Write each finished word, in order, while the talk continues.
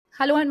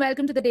Hello and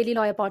welcome to the Daily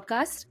Lawyer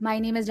podcast. My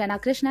name is Jana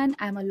Krishnan.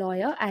 I'm a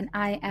lawyer and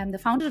I am the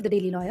founder of the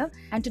Daily Lawyer.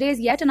 And today is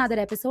yet another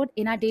episode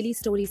in our daily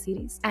story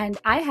series. And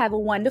I have a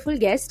wonderful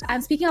guest.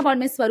 I'm speaking about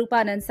Miss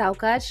Swarupa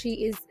Ananth-Sawkar.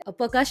 She is a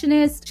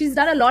percussionist. She's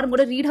done a lot. I'm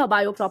going to read her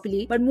bio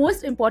properly. But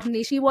most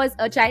importantly, she was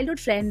a childhood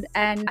friend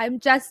and I'm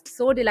just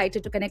so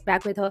delighted to connect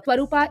back with her.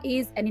 Swarupa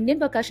is an Indian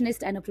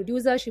percussionist and a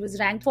producer. She was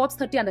ranked Forbes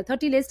 30 under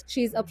 30 list.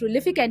 She's a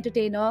prolific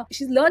entertainer.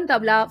 She's learned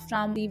tabla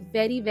from the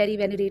very, very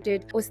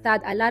venerated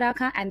Ustad Allah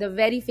Rakha and the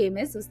very famous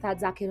Ustad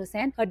Zakir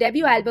Hussain. Her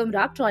debut album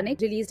Rocktronic,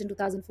 released in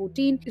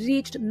 2014,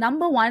 reached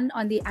number 1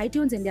 on the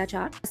iTunes India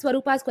chart.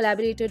 Swarupa has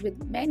collaborated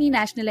with many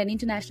national and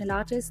international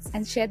artists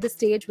and shared the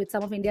stage with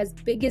some of India's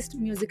biggest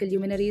musical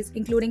luminaries,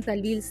 including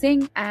Talveer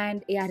Singh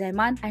and A.R.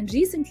 Rahman. And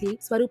recently,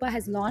 Swarupa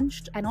has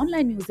launched an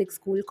online music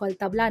school called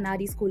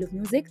Tablenaari School of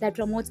Music that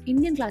promotes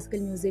Indian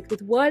classical music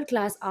with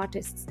world-class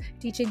artists,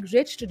 teaching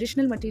rich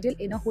traditional material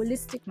in a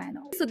holistic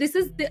manner. So this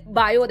is the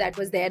bio that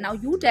was there. Now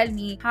you tell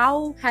me,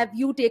 how have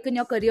you taken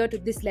your career to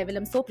this level?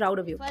 I'm so proud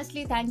of you.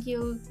 Firstly, thank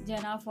you,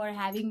 Jenna, for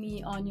having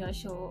me on your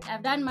show.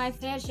 I've done my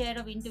fair share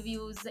of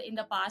interviews in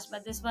the past,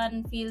 but this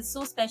one feels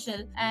so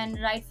special, and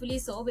rightfully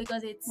so,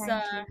 because it's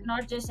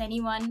not just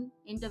anyone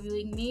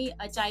interviewing me,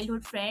 a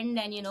childhood friend,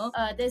 and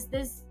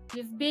this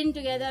we've been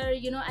together,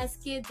 as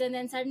kids, and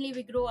then suddenly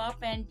we grow up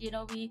and,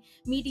 we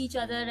meet each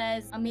other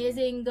as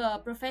amazing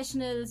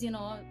professionals,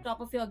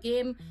 top of your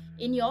game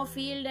in your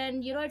field,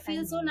 and, it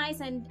feels so nice,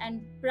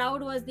 and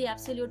proud was the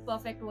absolute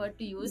perfect word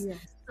to use. Yes.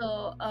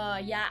 So,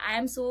 I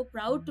am so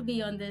proud to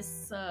be on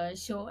this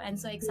show and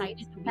so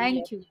excited to be here.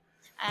 Thank you.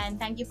 And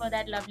thank you for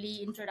that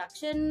lovely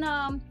introduction.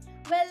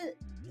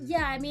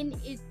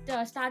 It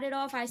started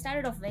off, I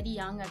started off very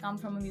young. I come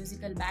from a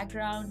musical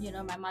background.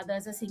 My mother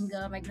is a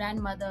singer, my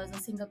grandmother is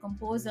a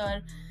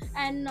singer-composer.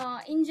 And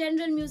in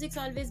general, music's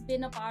always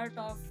been a part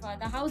of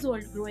the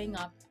household growing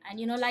up. And,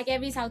 like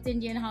every South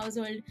Indian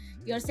household,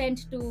 you're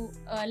sent to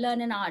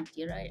learn an art,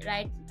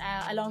 right?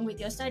 Along with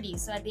your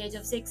studies. So at the age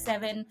of 6,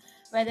 7,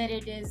 whether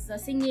it is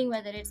singing,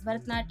 whether it's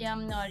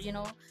Bharatanatyam,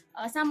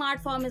 or some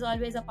art form is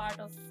always a part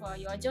of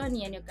your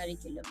journey and your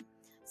curriculum.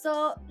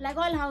 So, like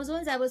all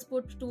households, I was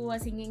put to a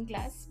singing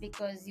class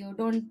because you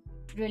don't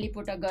really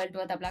put a girl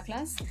to a tabla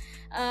class.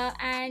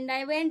 And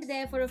I went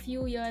there for a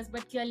few years,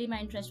 but clearly my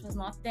interest was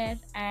not there.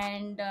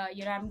 And,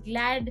 I'm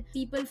glad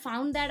people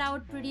found that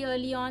out pretty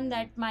early on,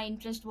 that my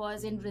interest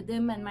was in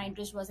rhythm and my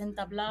interest was in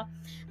tabla.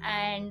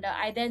 And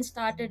I then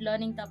started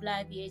learning tabla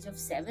at the age of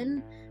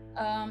 7.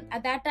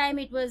 At that time,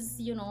 it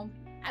was,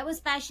 I was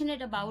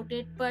passionate about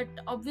it, but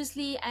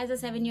obviously as a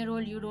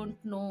 7-year-old, you don't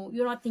know,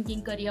 you're not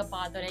thinking career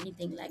path or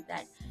anything like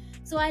that.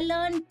 So I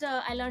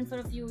learned for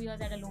a few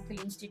years at a local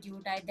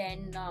institute.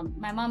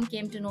 My mom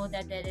came to know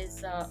that there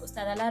is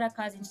Ustad Allah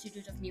Rakha's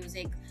Institute of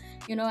Music,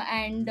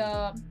 and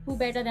who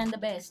better than the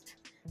best.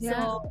 Yeah.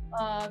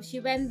 So she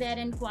went there,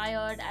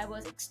 inquired. I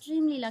was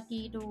extremely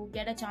lucky to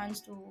get a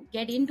chance to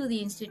get into the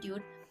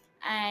institute.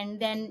 And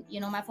then,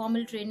 my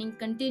formal training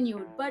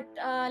continued. But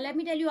let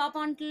me tell you, up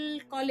until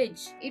college,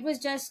 it was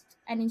just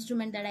an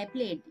instrument that I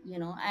played.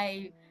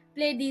 I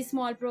played these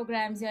small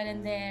programs here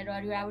and there,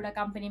 or I would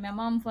accompany my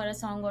mom for a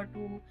song or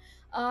two.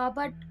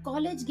 But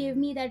college gave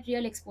me that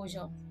real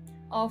exposure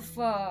of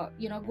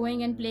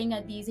going and playing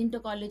at these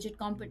intercollegiate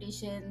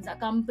competitions,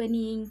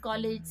 accompanying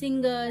college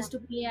singers to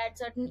play at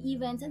certain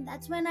events. And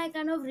that's when I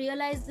kind of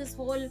realized this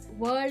whole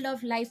world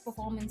of live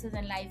performances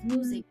and live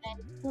music.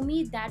 And for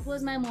me, that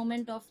was my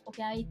moment of,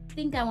 okay, I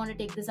think I want to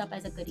take this up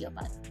as a career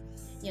path.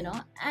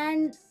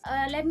 And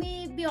let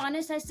me be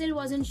honest, I still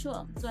wasn't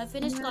sure. So I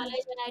finished college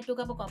and I took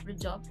up a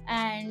corporate job.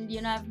 And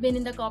I've been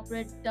in the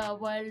corporate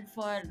world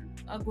for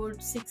a good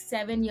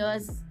 6-7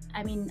 years.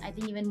 I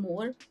think even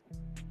more.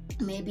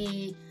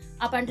 Maybe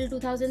up until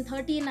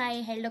 2013,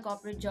 I held a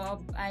corporate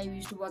job. I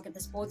used to work at the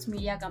sports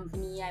media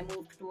company. I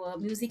moved to a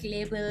music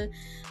label.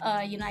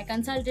 I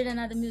consulted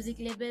another music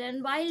label.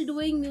 And while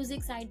doing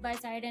music side by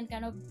side and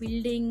kind of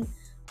building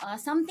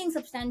something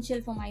substantial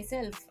for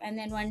myself, and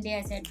then one day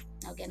I said,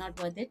 okay, not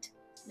worth it.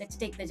 Let's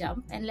take the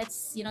jump and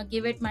let's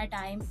give it my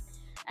time.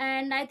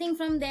 And I think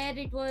from there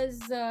it was,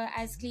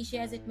 as cliche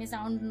as it may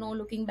sound, no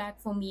looking back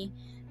for me.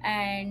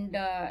 And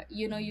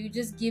you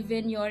just give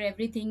in your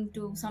everything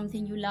to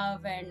something you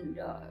love, and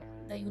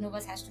the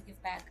universe has to give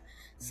back.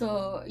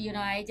 So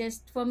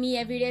for me,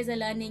 every day is a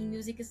learning.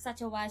 Music is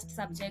such a vast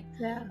subject.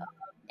 Yeah.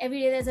 Every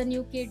day there's a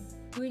new kid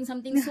doing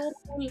something so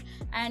cool,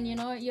 and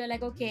you're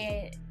like,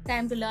 okay,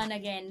 time to learn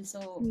again.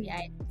 So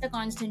it's a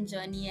constant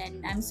journey,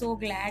 and I'm so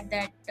glad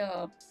that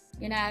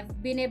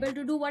I've been able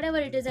to do whatever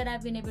it is that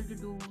I've been able to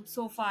do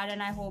so far,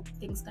 and I hope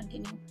things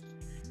continue.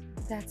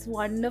 That's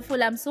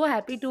wonderful. I'm so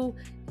happy to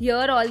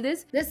hear all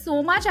this. There's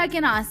so much I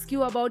can ask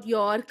you about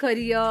your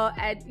career,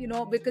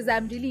 and because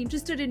I'm really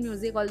interested in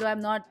music, although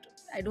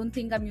I don't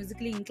think I'm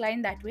musically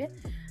inclined that way.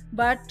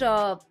 But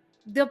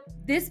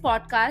this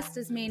podcast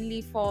is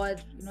mainly for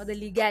the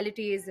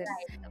legalities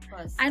Right, of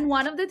course. and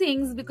one of the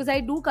things, because I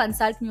do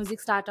consult music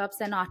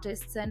startups and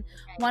artists, and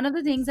one of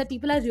the things that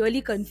people are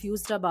really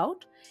confused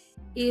about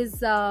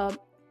is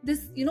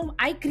this,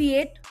 I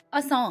create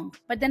a song,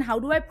 but then how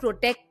do I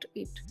protect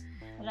it?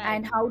 Right.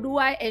 And how do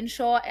I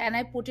ensure, and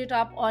I put it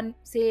up on,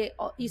 say,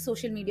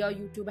 social media or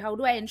YouTube, how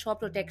do I ensure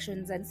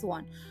protections and so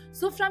on?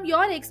 So from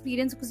your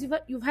experience, because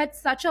you've had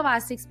such a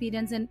vast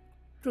experience in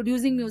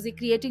producing music,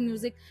 creating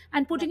music,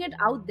 and Right. putting it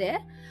out there,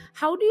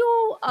 how do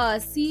you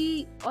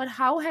see, or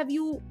how have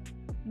you,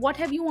 what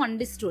have you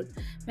understood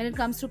when it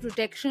comes to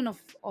protection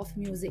of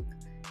music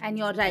and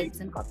your rights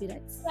and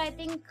copyrights? So I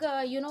think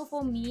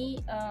for me,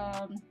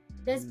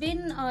 there's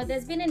been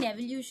an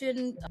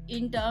evolution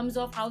in terms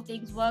of how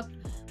things worked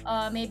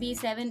maybe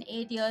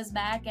 7-8 years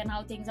back and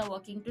how things are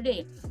working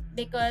today.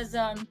 Because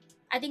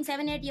I think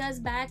 7-8 years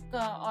back,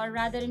 or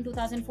rather in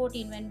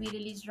 2014 when we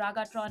released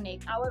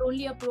Ragatronic, our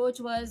only approach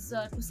was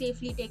to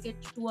safely take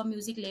it to a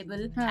music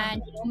label Huh.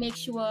 and make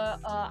sure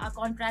our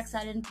contracts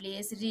are in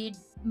place, read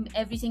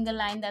every single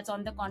line that's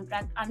on the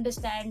contract,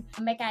 understand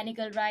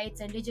mechanical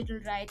rights and digital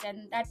rights.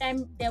 And that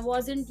time there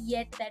wasn't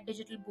yet that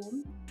digital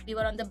boom. We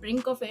were on the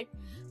brink of it,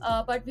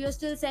 but we were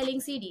still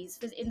selling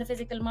CDs in the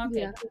physical Yeah.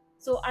 market.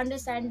 So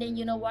understanding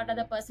what are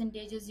the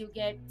percentages you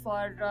get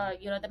for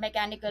the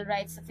mechanical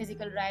rights, the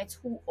physical rights,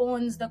 who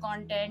owns the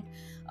content,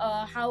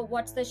 how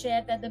what's the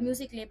share that the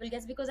music label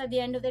gets, because at the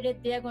end of the day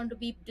they are going to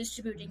be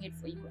distributing it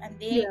for you, and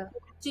they Yeah.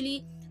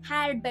 actually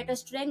had better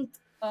strength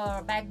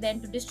back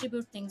then to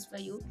distribute things for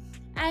you.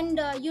 And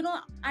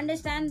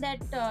understand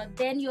that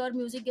then your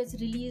music gets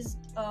released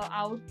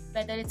out,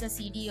 whether it's a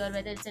CD or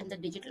whether it's in the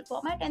digital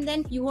format, and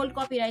then you hold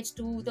copyrights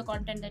to the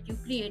content that you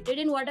created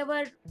in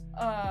whatever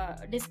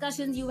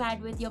discussions you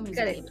had with your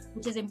music label, Correct.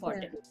 which is Yeah.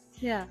 important.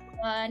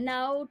 Yeah.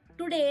 Now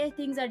today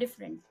things are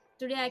different.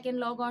 Today I can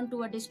log on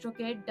to a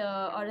DistroKid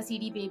or a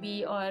CD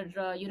Baby or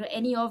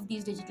any of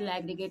these digital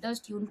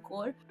aggregators,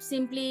 TuneCore.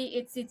 Simply,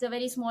 it's a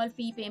very small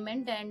fee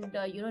payment, and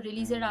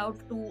release it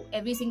out to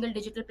every single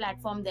digital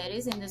platform there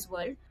is in this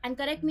world. And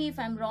correct me if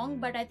I'm wrong,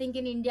 but I think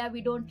in India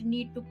we don't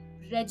need to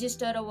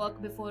register a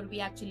work before we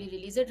actually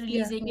release it. Yeah.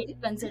 Releasing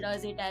it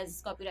considers it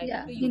as copyrighted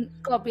Yeah. to you. In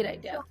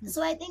copyright. Yeah.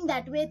 So I think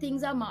that way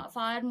things are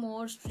far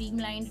more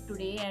streamlined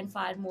today and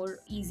far more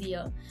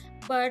easier.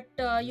 But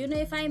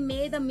if I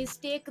made the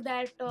mistake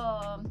that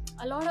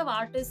a lot of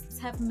artists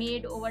have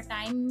made over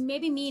time,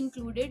 maybe me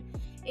included,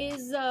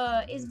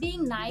 is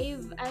being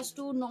naive as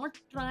to not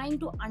trying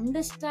to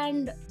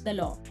understand the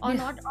law, or Yeah.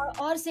 not,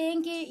 or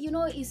saying कि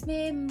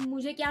इसमें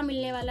मुझे क्या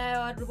मिलने वाला है,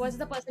 or what's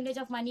the percentage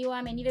of money, or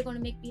I'm anyway going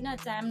to make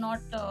peanuts, I'm not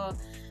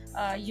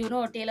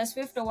Taylor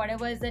Swift or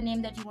whatever is the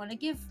name that you want to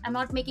give. I'm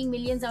not making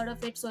millions out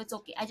of it, so it's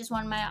okay. I just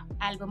want my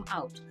album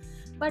out.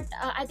 But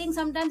I think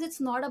sometimes it's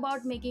not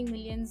about making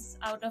millions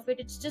out of it.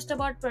 It's just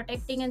about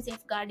protecting and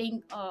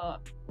safeguarding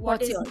what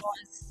What's is yours?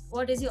 yours.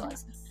 What is Yeah.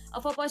 yours?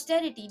 For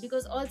posterity,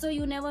 because also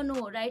you never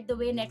know, right? The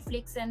way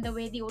Netflix and the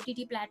way the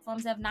OTT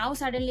platforms have now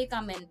suddenly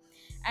come in,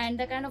 and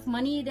the kind of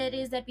money there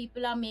is that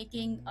people are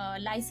making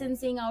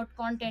licensing out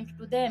content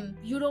to them.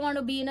 You don't want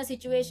to be in a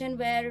situation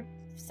where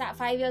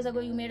 5 years ago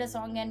you made a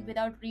song and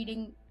without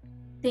reading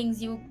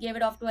things you gave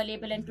it off to a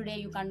label, and today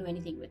you can't do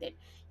anything with it,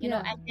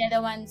 Yeah. and they're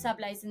the one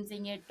sub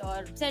licensing it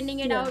or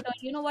sending it Yeah. out,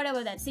 or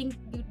whatever, that sync,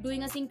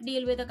 doing a sync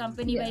deal with a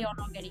company where Yeah. you're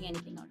not getting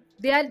anything out of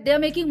it. They are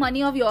making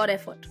money of your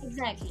effort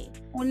Exactly.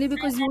 only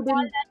because And you all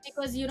didn't. that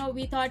because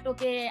we thought,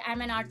 okay,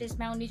 I'm an artist,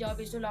 my only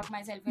job is to lock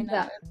myself in a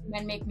Yeah. room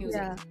and make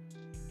music. Yeah.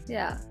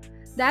 Yeah,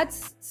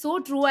 that's so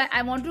true.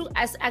 I want to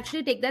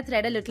actually take that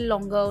thread a little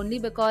longer, only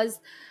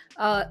because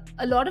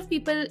a lot of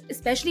people,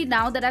 especially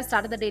now that I've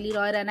started the Daily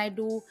Lawyer and I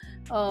do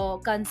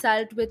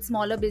consult with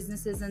smaller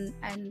businesses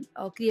and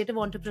creative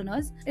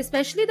entrepreneurs,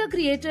 especially the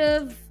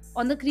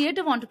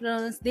creative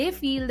entrepreneurs, they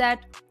feel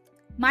that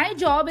my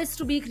job is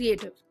to be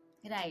creative.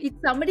 Right. It's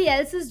somebody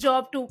else's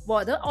job to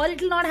bother, or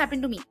it'll not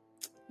happen to me.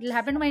 It'll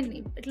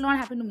not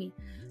happen to me.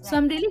 So Right.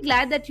 I'm really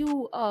glad that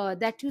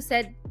you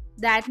said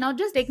that. Now,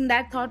 just taking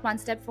that thought one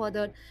step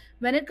further,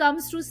 when it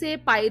comes to, say,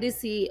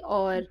 piracy,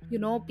 or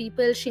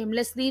people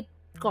shamelessly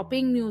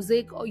copying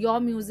music or your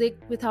music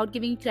without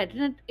giving credit,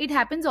 and it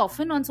happens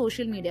often on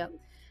social media.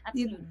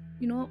 you,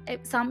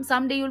 Absolutely.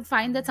 someday you'll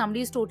find that somebody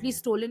has totally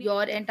stolen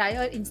your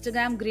entire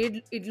Instagram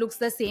grid. It looks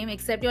the same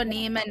except your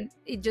name, and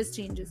it just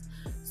changes.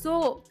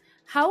 So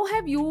how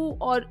have you,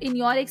 or in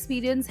your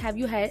experience, have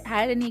you had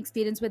any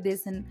experience with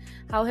this, and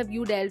how have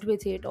you dealt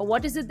with it, or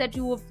what is it that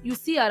you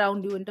see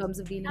around you in terms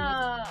of dealing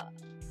with it?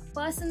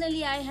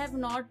 Personally, I have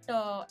not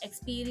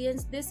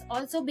experienced this,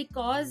 also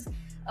because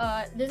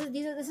this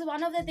is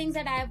one of the things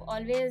that I have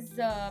always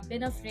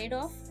been afraid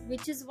of,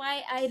 which is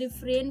why I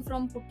refrain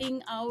from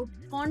putting out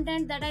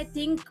content that I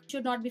think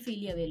should not be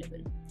freely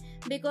available.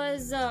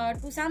 Because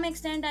to some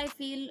extent I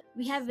feel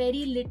we have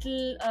very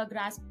little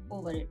grasp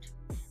over it,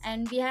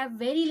 and we have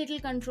very little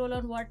control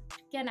on what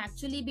can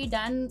actually be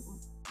done.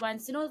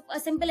 Once, a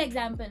simple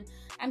example,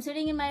 I'm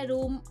sitting in my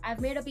room, I've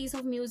made a piece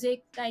of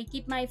music, I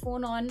keep my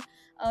phone on,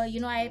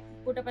 I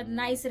put up a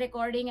nice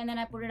recording and then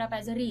I put it up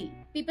as a reel.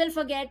 People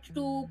forget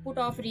to put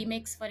off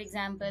remix, for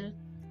example.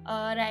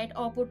 right,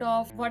 or put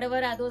off,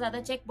 whatever are those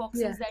other check Yeah.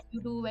 boxes that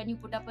you do when you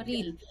put up a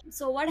Yeah. reel.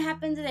 So what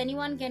happens is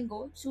anyone can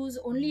go choose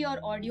only your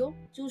audio,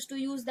 choose to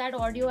use that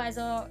audio as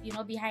a,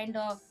 behind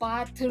a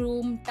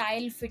bathroom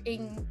tile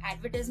fitting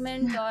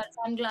advertisement, or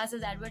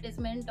sunglasses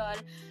advertisement, or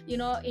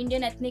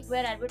Indian ethnic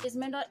wear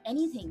advertisement, or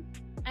anything.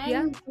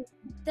 Yeah. And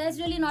there's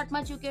really not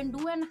much you can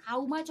do, and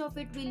how much of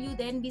it will you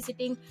then be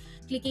sitting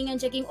clicking and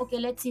checking, okay,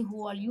 let's see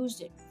who all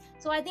used it.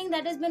 So I think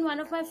that has been one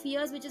of my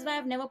fears, which is why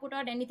I've never put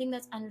out anything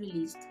that's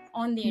unreleased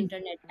on the Hmm.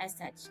 internet as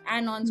such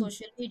and on Hmm.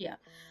 social media.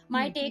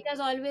 My Hmm. take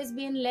has always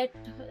been, let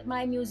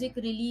my music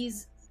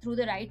release through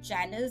the right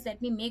channels.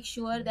 Let me make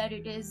sure that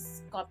it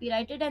is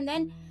copyrighted, and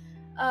then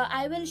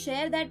I will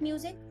share that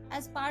music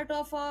as part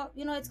of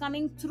it's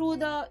coming through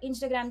the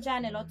Instagram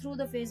channel or through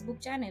the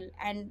Facebook channel,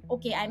 and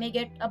okay, I may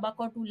get a buck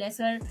or two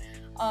lesser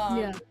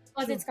Yeah.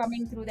 because True. it's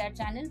coming through that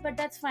channel, but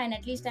that's fine.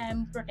 At least I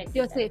am You're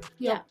protected that safe. way.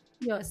 Yeah.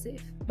 You're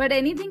safe. But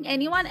anything,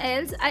 anyone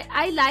else?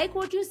 I like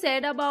what you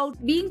said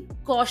about being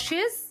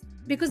cautious,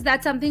 because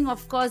that's something,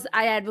 of course,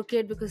 I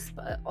advocate, because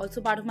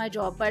also part of my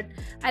job. But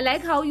I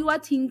like how you are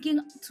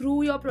thinking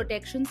through your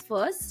protections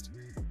first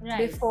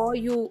Right. before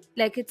you,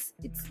 like,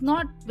 it's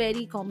not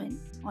very common,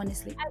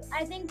 honestly.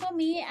 I think for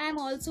me, I'm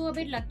also a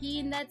bit lucky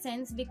in that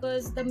sense,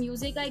 because the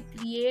music I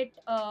create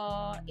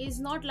is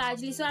not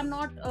largely, so I'm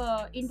not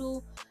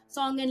into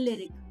song and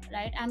lyric,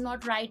 right? I'm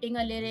not writing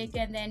a lyric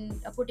and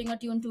then putting a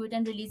tune to it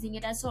and releasing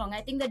it as song.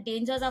 I think the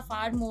dangers are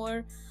far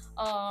more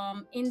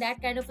in that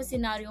kind of a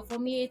scenario. For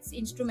me, it's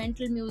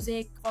instrumental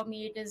music. For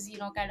me, it is,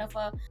 kind of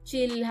a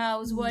chill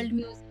house, Mm. world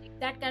music,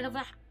 that kind of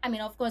a, I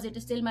mean, of course, it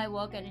is still my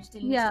work and it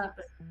still needs to be Yeah.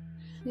 produced,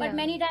 but Yeah.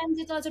 many times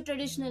it's also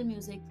traditional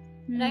music,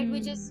 right, Hmm.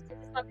 which is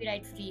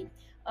copyright free.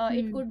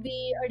 It Hmm. could be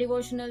a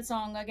devotional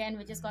song, again,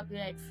 which is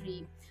copyright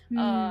free.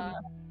 uh,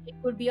 Hmm. it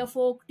could be a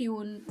folk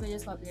tune, which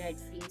is copyright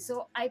free.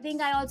 So I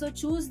think I also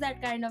choose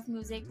that kind of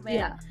music where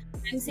Yeah.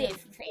 I'm Yeah.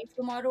 safe. If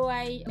tomorrow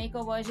I make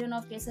a version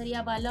of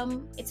Kesaria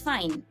Balam, it's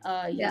fine.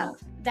 Yeah.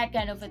 That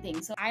kind of a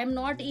thing. So I am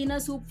not in a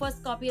soup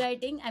first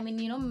copywriting. I mean,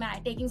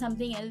 taking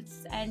something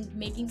else and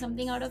making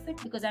something out of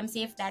it, because I'm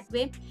safe that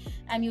way.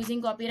 I'm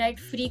using copyright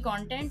free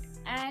content.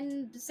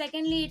 And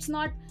secondly, it's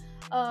not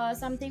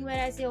something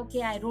where I say,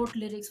 okay, I wrote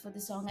lyrics for the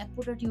song, I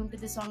put a tune to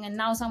the song, and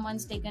now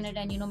someone's taken it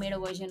and made a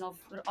version of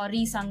or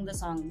re-sung the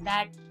song.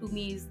 That to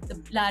me is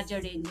the larger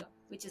danger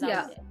which is out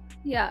Yeah. there.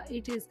 Yeah,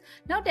 it is.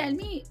 Now tell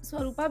me,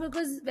 Swarupa,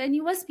 because when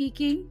you were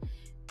speaking,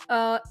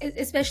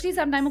 especially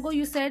some time ago,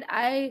 you said,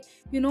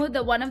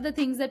 the one of the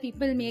things that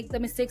people make, the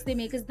mistakes they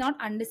make, is not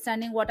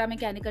understanding what are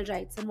mechanical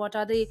rights and what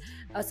are the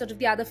sort of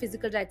the other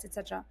physical rights,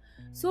 etc.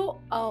 So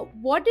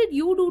what did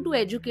you do to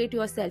educate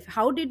yourself?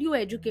 How did you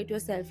educate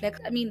yourself? Like,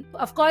 I mean,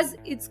 of course,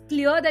 it's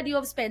clear that you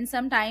have spent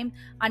some time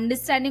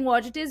understanding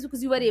what it is,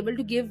 because you were able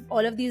to give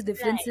all of these Right.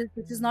 differences,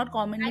 which is not I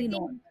commonly think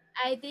known.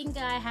 I think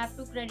I have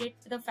to credit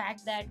the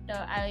fact that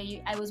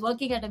I was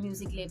working at a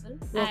music label,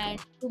 Okay.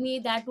 and to me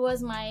that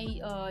was my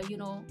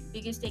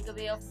biggest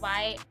takeaway of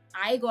why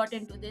I got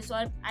into this.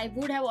 Or I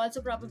would have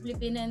also probably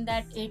been in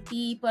that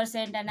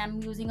 80%, and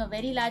I'm using a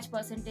very large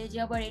percentage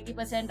here, but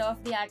 80%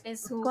 of the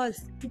artists Of who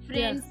course. Yes.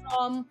 refrain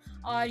from,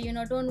 or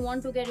don't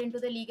want to get into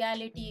the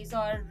legalities,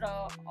 or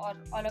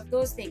all of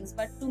those things.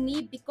 But to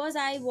me, because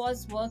I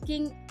was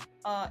working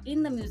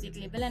in the music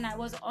label and I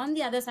was on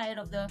the other side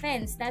of the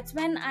fence, that's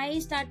when I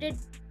started,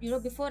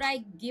 before I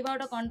give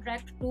out a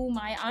contract to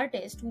my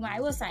artist whom I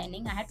was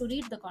signing, I had to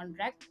read the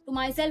contract to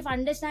myself,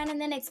 understand, and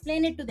then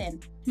explain it to them.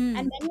 Hmm.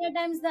 And many a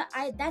times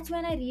that's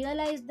when I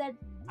realized that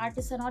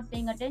artists are not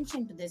paying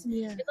attention to this,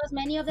 Yeah. because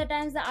many of the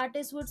times the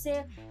artist would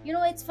say,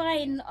 it's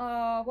fine,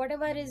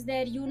 whatever is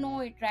there,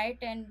 it, right,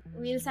 and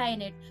we'll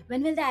sign it.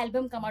 When will the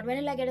album come out? When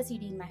will I get a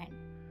CD in my hand?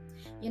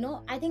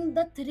 I think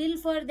the thrill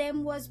for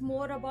them was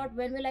more about,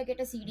 when will I get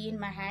a CD in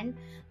my hand,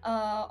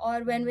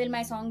 or when will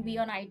my song be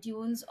on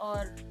iTunes,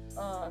 or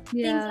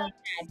things Yeah. like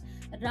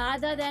that,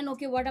 rather than,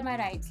 okay, what are my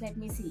rights, let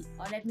me see,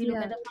 or let me look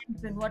at Yeah. the fine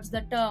print, what's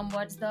the term,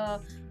 what's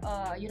the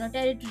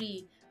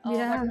territory, what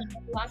Yeah. will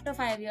I do after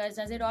 5 years,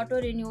 does it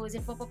auto renew, is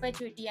it for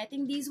perpetuity? I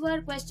think these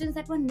were questions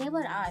that were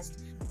never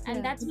asked, and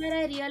Yeah. that's where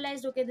I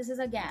realized, okay, this is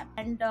a gap,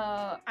 and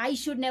I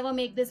should never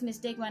make this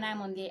mistake when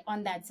I'm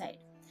on that side,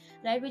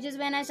 right? Which is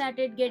when I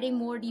started getting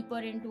more deeper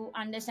into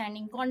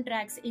understanding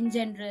contracts in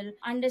general,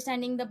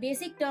 understanding the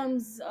basic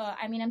terms.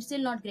 I mean, I'm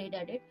still not great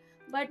at it,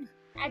 but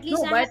at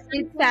least No, I but have some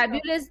it's sort of.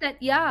 fabulous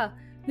that, yeah,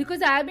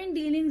 because I've been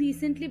dealing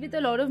recently with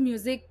a lot of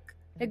music.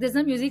 Like, there's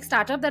a music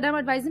startup that I'm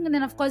advising, and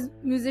then, of course,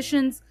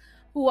 musicians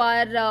who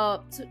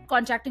are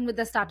contracting with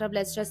the startup,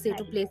 let's just say,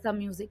 to Right. play some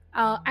music.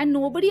 And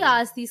nobody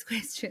asks these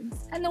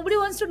questions, and nobody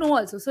wants to know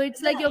also. So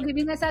it's like you're Right.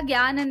 giving us a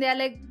gyan, and they're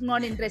like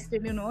not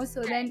interested.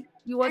 So Right. then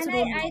you And also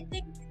don't know. I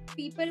think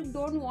people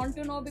don't want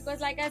to know,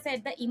 because, like I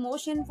said, the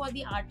emotion for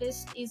the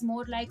artist is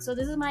more like, so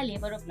this is my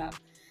labor of love.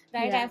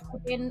 right? Yeah. I've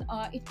put in,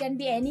 it can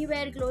be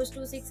anywhere close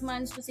to 6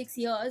 months to 6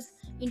 years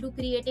into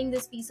creating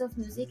this piece of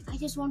music. I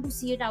just want to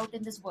see it out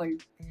in this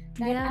world,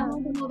 right? I Yeah.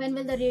 want to know when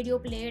will the radio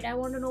play it. I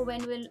want to know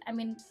when will, I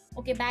mean,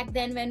 okay, back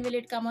then, when will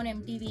it come on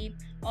MTV,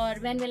 or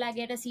when will I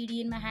get a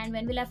CD in my hand,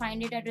 when will I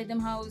find it at Rhythm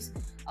House,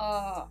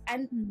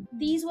 and Hmm.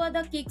 these were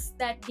the kicks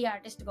that the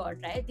artist got,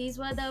 right? These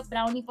were the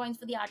brownie points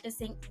for the artist,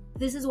 saying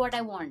this is what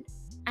I want,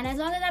 and as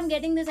long as I'm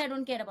getting this, I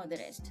don't care about the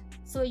rest.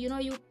 So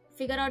you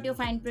figure out your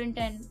fine print,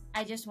 and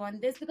I just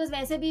want this, because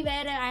वैसे भी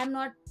where I am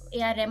not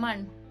A.R.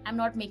 Rahman, I'm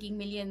not making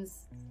millions,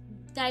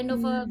 kind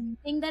of a Hmm.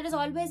 thing that is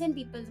always in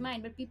people's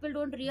mind, but people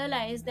don't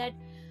realize that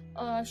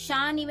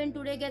Shan even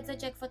today gets a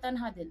check for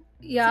Tanha Dil,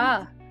 Yeah.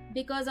 simply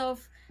because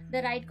of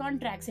the right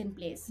contracts in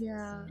place.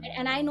 Yeah.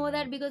 And I know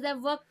that because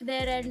I've worked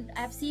there and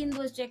I've seen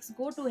those checks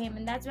go to him,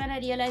 and that's when I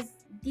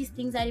realized these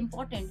things are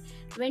important.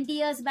 20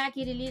 years back,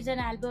 he released an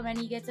album and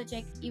he gets a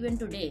check even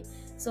today.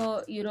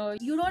 So, you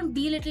don't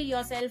belittle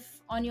yourself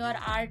on your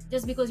art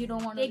just because you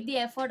don't want to take the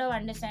effort of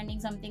understanding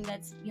something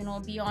that's,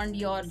 beyond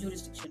your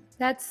jurisdiction.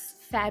 That's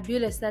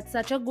fabulous. That's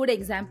such a good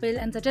example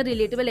and such a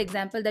relatable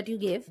example that you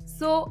gave.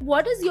 So,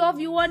 what is your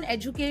view on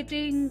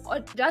educating or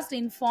just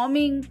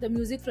informing the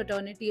music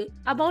fraternity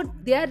about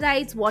their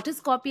rights? What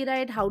is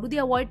copyright? How do they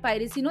avoid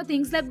piracy?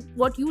 Things like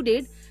what you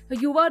did.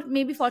 You were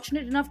maybe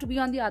fortunate enough to be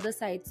on the other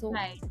side. So,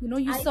 Right.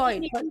 you I saw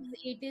think it. But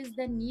it is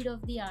the need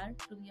of the hour,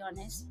 to be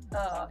honest.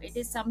 It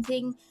is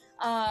something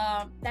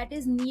that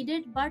is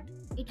needed, but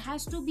it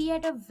has to be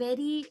at a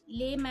very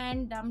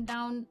layman, dumbed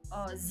down,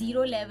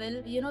 zero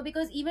level.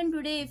 Because even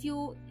today,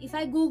 if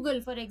I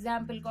Google, for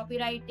example,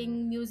 copywriting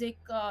music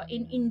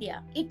in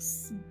India,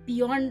 it's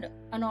beyond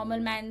a normal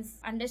man's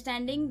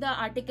understanding. The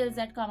articles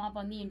that come up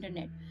on the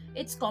internet,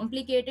 it's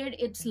complicated,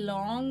 it's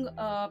long,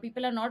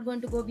 people are not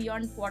going to go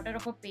beyond quarter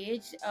of a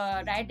page,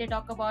 right? They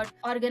talk about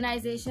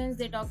organizations,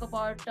 they talk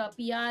about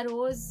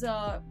PROs,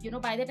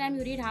 by the time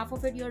you read half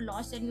of it, you're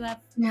lost and you have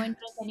no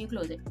interest and you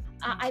close it.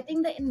 I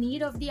think the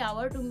need of the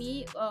hour to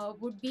me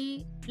would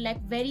be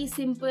like very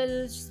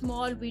simple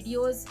small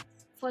videos,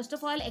 first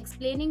of all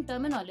explaining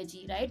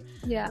terminology, right?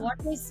 yeah.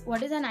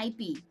 What is an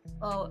IP?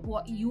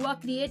 What you are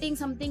creating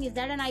something, is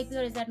that an IP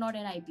or is that not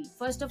an IP?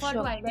 First of all, to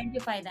Sure.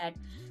 identify that.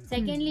 Hmm.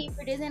 Secondly, if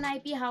it is an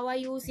IP, how are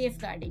you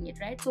safeguarding it,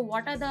 right? So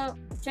what are the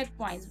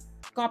checkpoints?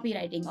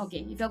 Copywriting,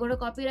 okay, if you're going to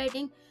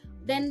copywriting,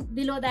 then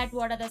below that,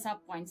 what are the sub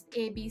points?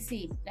 A, B,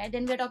 C, right?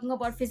 Then we're talking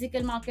about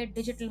physical market,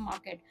 digital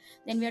market,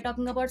 then we're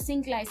talking about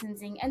sync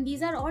licensing, and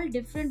these are all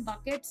different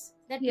buckets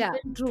that Yeah.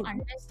 people need to True.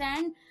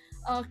 understand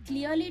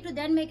clearly to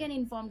then make an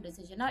informed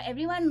decision. Now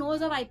everyone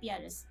knows of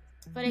IPRS,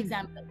 for Hmm.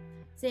 example,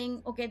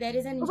 saying okay, there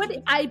is an But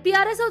institute.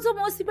 IPRS also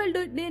most people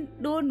they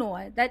don't know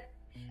that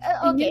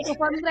Okay. Indian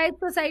Performing Rights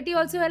Society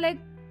also are like,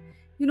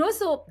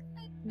 so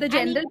the And even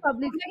general if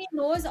public. somebody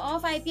knows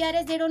of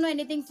IPRS, they don't know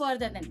anything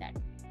further than that.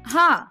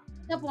 Ha.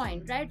 The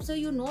point, right? So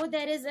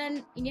there is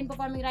an Indian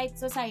Performing Rights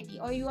Society,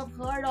 or you have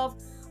heard of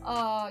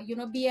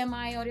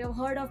BMI, or you have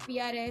heard of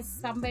PRS,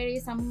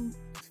 some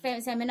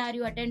seminar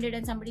you attended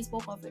and somebody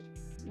spoke of it.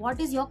 What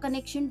is your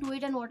connection to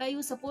it and what are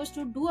you supposed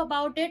to do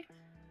about it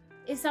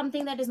is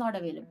something that is not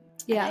available,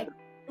 Yeah. right?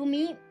 To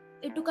me,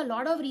 it took a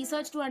lot of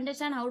research to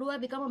understand how do I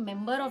become a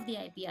member of the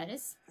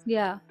IPRS,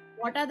 Yeah.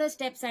 what are the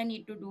steps I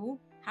need to do,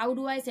 how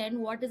do I send,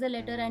 what is the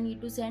letter I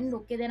need to send.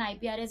 Okay, then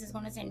IPRS is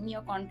going to send me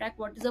a contract,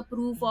 what is the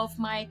proof of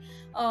my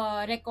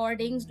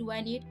recordings do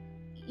I need.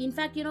 In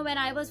fact, when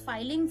I was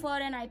filing for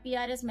an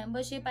IPRS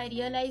membership, I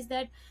realized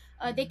that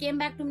they came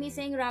back to me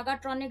saying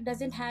Ragatronic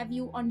doesn't have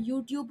you on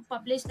YouTube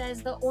published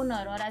as the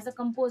owner or as a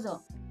composer.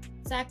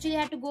 So actually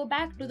I had to go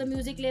back to the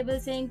music label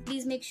saying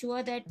please make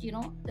sure that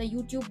the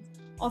YouTube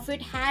of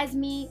it has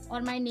me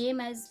or my name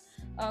as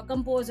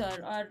composer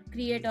or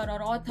creator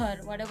or author,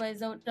 whatever is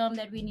the term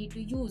that we need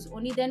to use.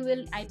 Only then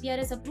will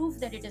IPRS approve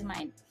that it is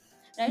mine,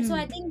 right? So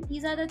I Hmm. think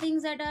these are the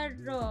things that are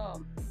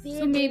So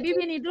way maybe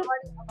we need to.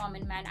 beyond a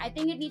common man. I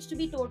think it needs to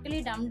be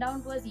totally dumbed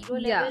down to a zero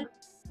Yeah.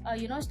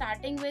 level,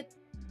 starting with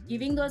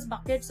giving those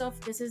buckets of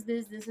this is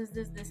this, this is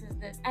this, this is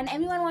this, and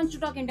everyone wants to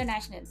talk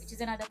international, which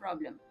is another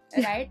problem,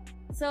 right?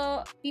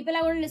 So people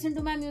are going to listen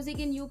to my music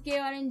in UK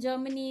or in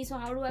Germany, so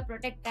how do I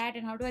protect that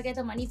and how do I get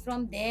the money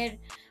from there?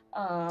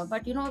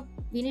 But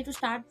we need to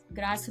start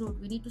grassroots,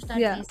 we need to start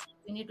Yeah. basic,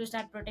 we need to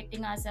start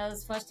protecting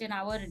ourselves first in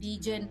our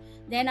region,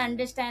 then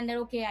understand that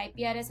okay,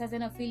 IPRS has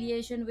an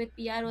affiliation with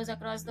PROs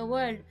across the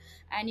world,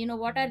 and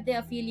what are they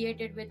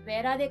affiliated with,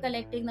 where are they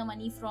collecting the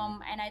money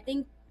from. And I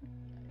think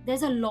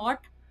there's a lot,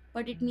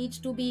 but it needs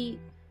to be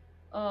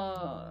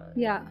uh,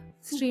 Yeah.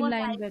 super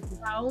Streamlined sized better.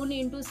 down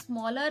into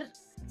smaller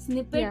Yeah.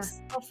 snippets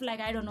of,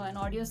 like, I don't know, an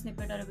audio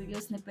snippet or a video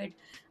snippet,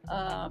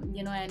 Hope.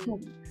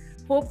 and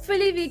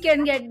Hopefully we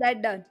can get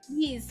that done.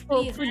 please,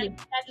 Hopefully.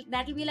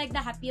 that'll be like the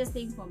happiest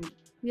thing for me.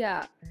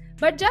 Yeah.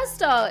 But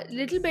just a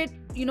little bit,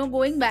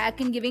 going back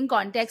and giving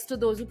context to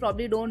those who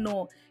probably don't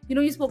know.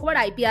 You spoke about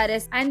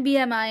IPRS and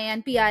BMI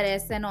and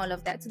PRS and all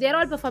of that. So they're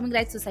all performing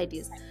rights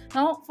societies.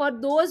 Now, for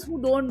those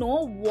who don't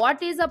know,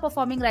 what is a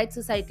performing rights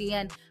society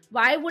and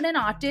why would an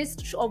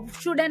artist or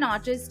should an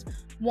artist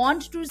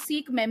want to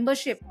seek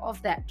membership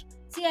of that?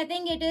 See, I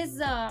think it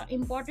is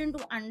important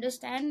to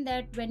understand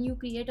that when you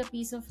create a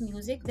piece of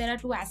music, there are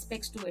two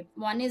aspects to it.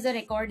 One is the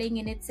recording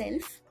in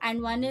itself,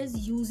 and one is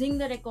using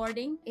the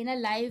recording in a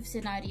live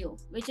scenario,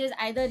 which is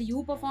either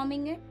you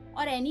performing it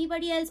or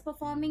anybody else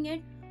performing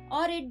it,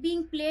 or it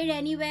being played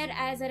anywhere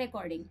as a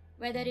recording.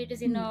 Whether it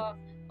is in Hmm. a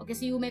okay,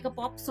 so you make a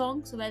pop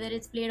song, so whether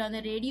it's played on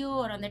the radio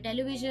or on the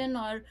television,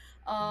 or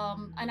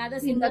another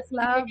In singer the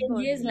sings it club, in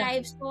or, his yeah.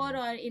 live store,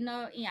 or in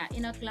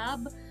a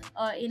club,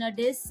 in a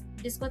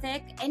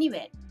discotheque,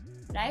 anywhere,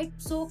 right?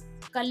 So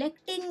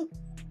collecting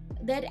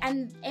that,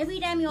 and every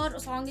time your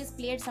song is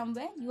played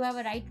somewhere, you have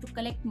a right to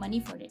collect money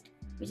for it,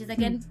 which is Hmm.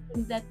 again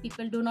things that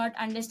people do not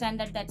understand,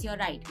 that that's your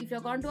right. If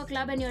you're gone to a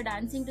club and you're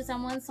dancing to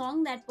someone's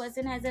song, that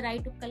person has a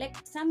right to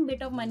collect some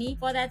bit of money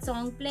for that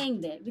song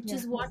playing there, which Yeah.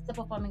 is what the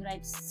Performing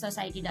Rights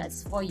Society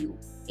does for you,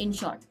 in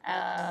short.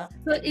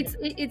 So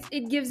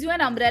it gives you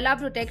an umbrella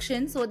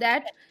protection, so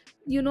that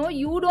you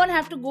don't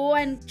have to go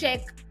and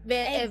check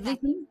where Exactly.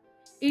 everything.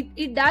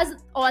 It does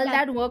all That's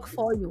that work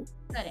for you.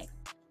 correct.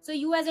 So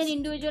you as an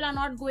individual are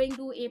not going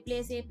to A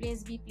place,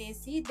 B place,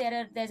 C.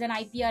 There's an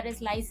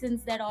IPRS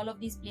license that all of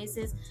these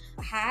places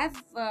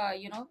have,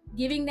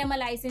 giving them a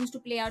license to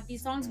play out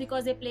these songs,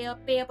 because they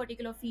pay a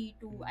particular fee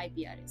to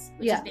IPRS,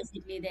 which is Yeah.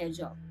 basically their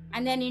job.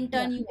 And then in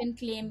Yeah. turn, you can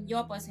claim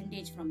your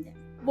percentage from them.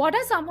 What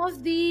are some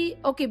of the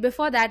okay,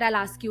 before that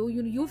I'll ask you,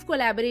 you've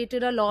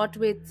collaborated a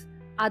lot with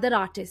other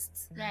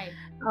artists, Right.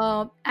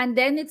 and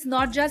then it's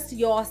not just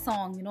your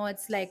song,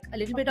 it's like a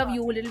little Of bit of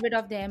you, course. a little bit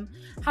of them.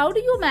 How do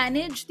you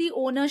manage the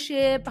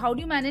ownership? How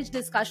do you manage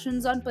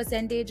discussions on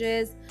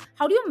percentages?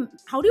 How do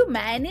you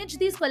manage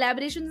these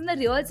collaborations in the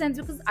real sense,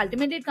 because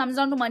ultimately it comes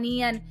down to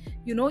money and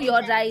your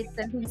Exactly. rights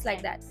and things like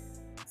Exactly.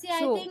 that. See, I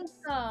So. think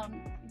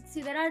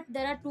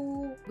there are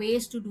two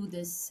ways to do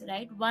this,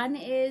 right? One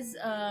is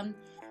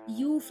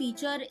you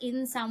feature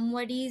in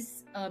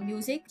somebody's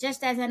music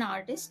just as an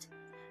artist,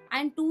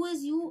 and two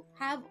is you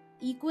have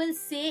equal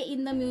say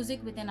in the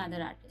music with another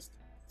artist.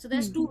 So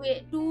there's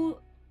Hmm. two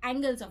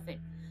angles of it.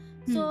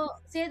 Hmm. So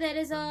say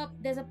there's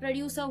a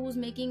producer who's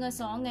making a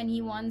song and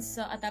he wants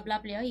a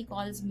tabla player. He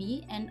calls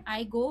me and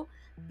I go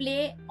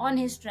play on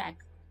his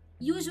track.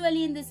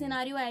 Usually in this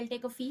scenario, I'll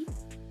take a fee.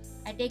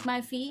 I take my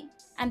fee,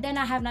 and then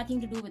I have nothing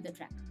to do with the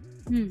track.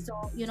 Hmm.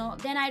 So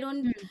then I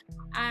don't Hmm.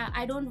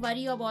 I don't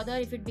worry or bother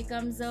if it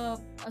becomes a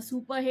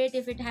super hit,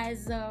 if it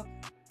has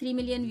 3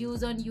 million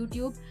views on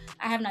YouTube.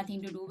 I have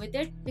nothing to do with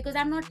it, because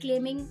I'm not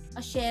claiming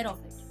a share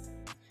of it.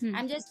 Hmm.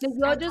 I'm just Like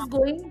you're I'm just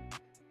going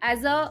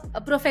as a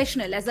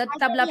professional, as a as a,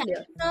 tabla yeah,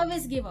 player,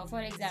 service giver,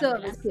 for example.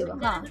 I'm service giver. going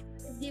there Huh. as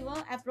a service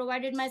giver. I've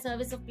provided my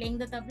service of playing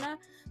the tabla.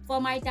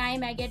 For my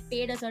time, I get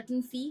paid a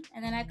certain fee,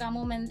 and then I come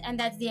home, and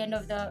that's the end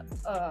of the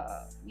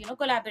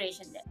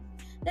collaboration there.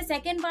 The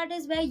second part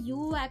is where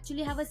you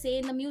actually have a say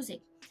in the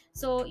music.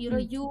 So Hmm.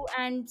 you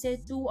and say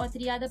two or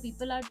three other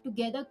people are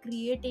together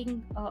creating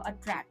a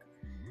track.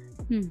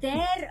 Hmm.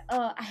 There,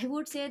 I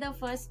would say the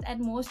first and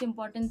most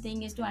important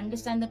thing is to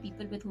understand the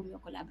people with whom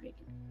you're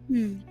collaborating.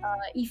 Hmm.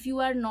 If you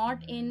are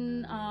not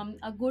in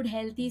a good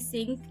healthy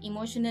sync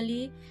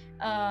emotionally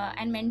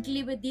and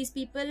mentally with these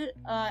people,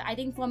 I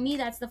think for me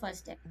that's the first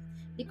step,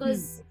 Hmm.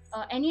 because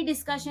any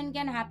discussion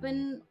can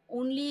happen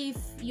only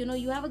if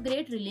you have a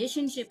great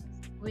relationship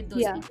with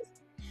those Yeah. people.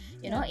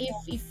 Yeah.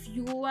 If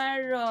you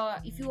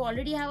are if you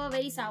already have a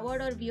very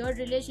soured or weird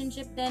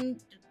relationship, then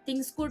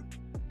things could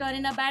turn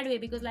in a bad way,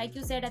 because like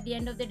you said, at the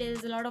end of the day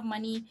there's a lot of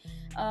money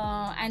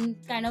and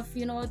kind of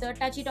the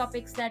touchy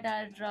topics that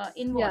are Yeah.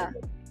 involved.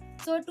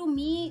 So to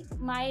me,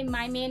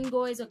 my main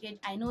goal is, okay,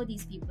 I know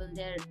these people,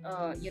 they're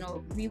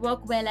we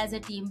work well as a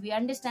team, we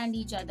understand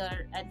each other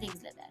and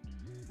things like that.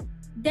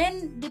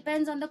 Then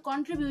depends on the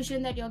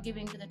contribution that you're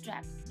giving to the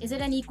track. Is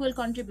it an equal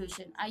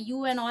contribution? Are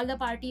you and all the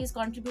parties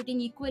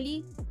contributing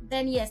equally?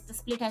 Then yes, the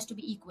split has to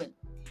be equal,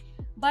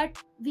 but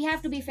we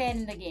have to be fair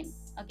in the game.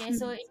 Okay,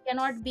 so Hmm. it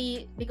cannot be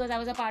because I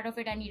was a part of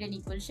it, I need an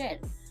equal share.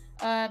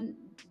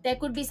 There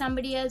could be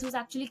somebody else who's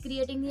actually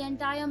creating the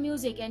entire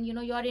music, and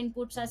your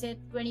inputs are say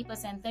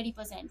 20%,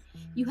 30%.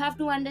 You have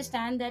to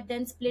understand that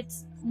then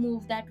splits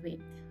move that way.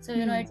 So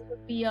Hmm. it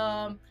could be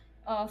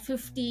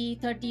 50,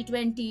 30,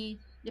 20,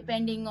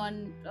 depending on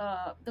the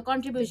The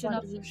contribution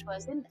of each contribution.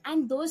 person,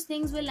 and those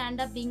things will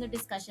end up being a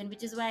discussion,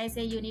 which is why I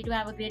say you need to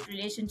have a great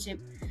relationship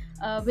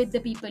with the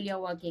people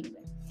you're working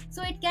with.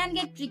 So it can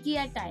get tricky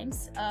at times,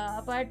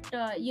 but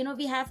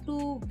we have to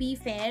be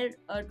fair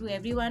to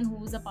everyone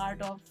who's a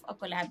part of a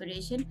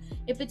collaboration.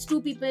 If it's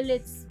two people,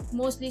 it's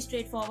mostly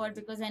straightforward,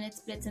 because then it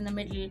splits in the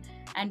middle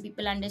and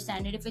people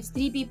understand it. If it's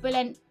three people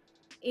and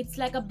it's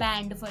like a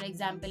band, for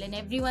example, and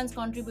everyone's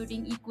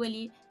contributing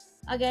equally,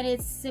 again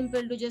it's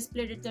simple to just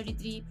split it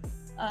 33,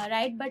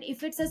 right? But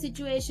if it's a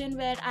situation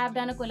where I've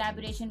done a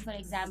collaboration, for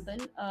example,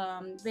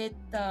 with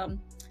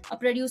a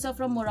producer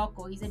from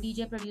Morocco. He's a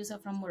DJ producer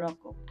from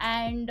Morocco,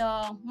 and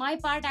my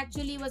part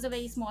actually was a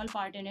very small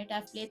part in it.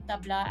 I've played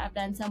tabla, I've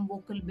done some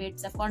vocal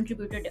bits, I've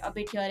contributed a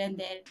bit here and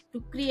there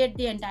to create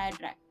the entire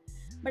track.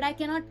 But I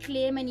cannot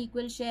claim an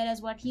equal share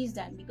as what he's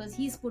done, because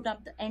he's put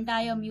up the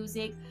entire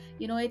music.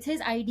 It's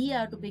his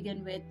idea to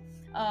begin with.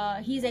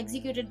 He's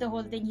executed the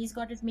whole thing, he's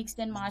got it mixed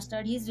and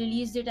mastered, he's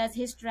released it as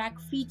his track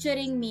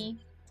featuring me.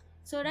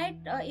 So right,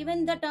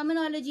 even the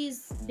terminologies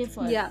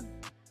differ. Yeah.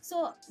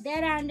 So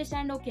there I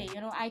understand, okay,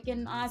 I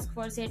can ask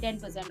for say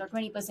 10% or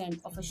 20%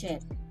 of a share,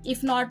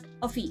 if not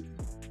a fee.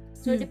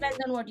 So it Hmm. depends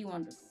on what you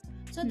want to do.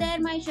 So Hmm. there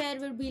my share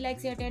will be like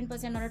say a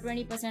 10% or a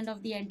 20%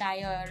 of the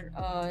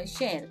entire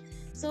share.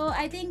 So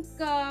I think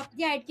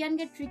yeah, it can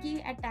get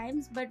tricky at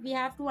times, but we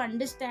have to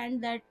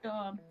understand that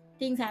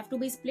things have to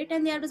be split,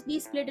 and they have to be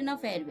split in a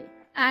fair way.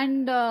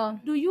 And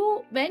do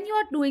you, when you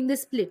are doing the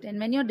split and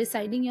when you're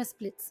deciding your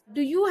splits,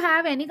 do you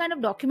have any kind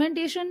of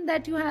documentation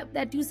that you have,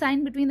 that you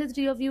sign between the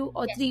three of you,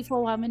 or three, Yes.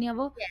 four, how many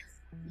ever?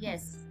 Yes,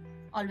 yes,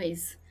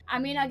 always. I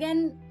mean,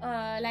 again,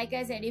 like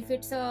I said, if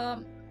it's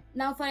a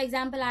now, for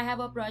example, I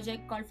have a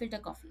project called Filter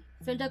Coffee.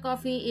 Filter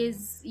Coffee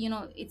is,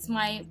 it's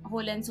my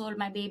whole and soul,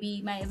 my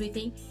baby, my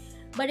everything.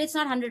 But it's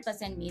not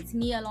 100% me. It's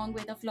me along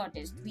with a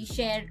flautist. We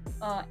share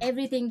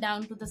everything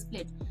down to the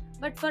split.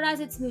 But for us,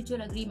 it's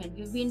mutual agreement.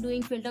 We've been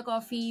doing Filter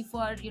Coffee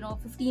for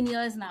 15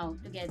 years now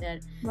together,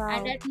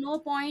 and Wow. at no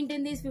point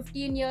in these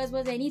 15 years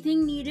was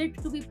anything needed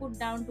to be put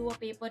down to a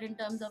paper in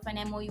terms of an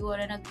MOU or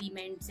an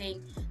agreement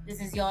saying this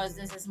is yours,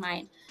 this is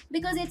mine,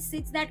 because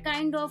it's that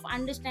kind of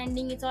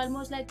understanding. It's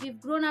almost like we've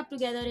grown up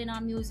together in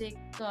our music,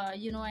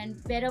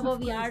 and wherever Of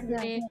we course, are yeah.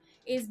 today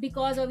is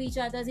because of each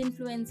other's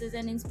influences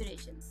and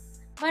inspirations.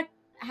 But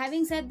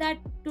having said that,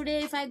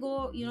 today if I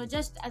go,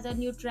 just as a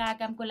new track,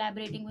 I'm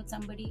collaborating with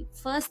somebody,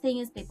 first thing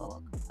is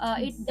paperwork.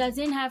 It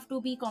doesn't have to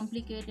be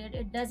complicated,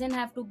 it doesn't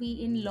have to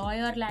be in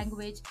lawyer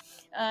language,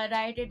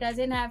 right? It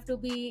doesn't have to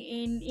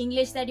be in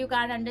English that you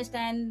can't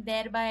understand,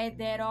 thereby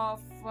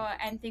thereof,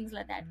 and things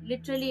like that.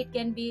 Literally it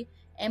can be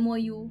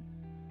MOU,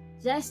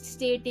 just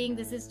stating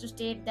this is to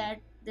state that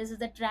this is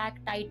the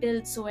track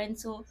title so and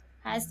so,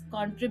 has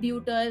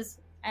contributors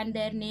and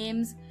their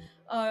names,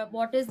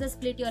 what is the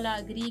split you all are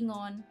agreeing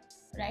on,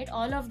 right?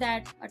 All of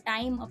that, a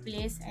time, a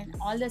place, and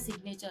all the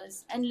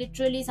signatures, and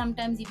literally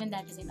sometimes even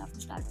that is enough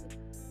to start with.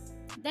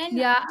 Then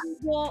Yeah. you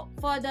go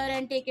further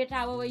and take it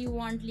however you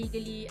want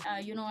legally,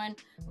 and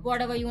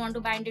whatever you want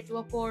to bind it to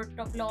a court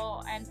of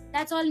law, and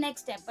that's all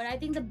next step. But I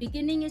think the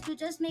beginning is to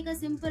just make a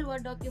simple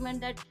word document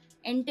that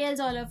entails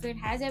all of it,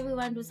 has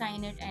everyone to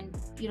sign it, and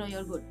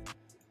you're good.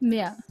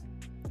 Yeah.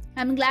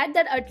 I'm glad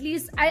that at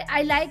least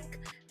I like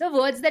the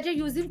words that you're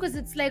using, because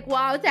it's like,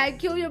 wow,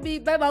 thank you, you're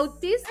being my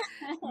mouthpiece.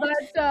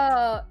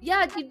 But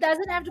yeah, it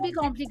doesn't have to be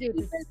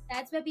complicated.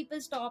 That's where people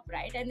stop,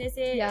 right? And they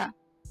say Yeah.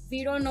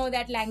 we don't know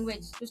that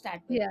language to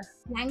start with. Yeah.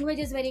 Language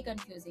is very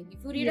confusing.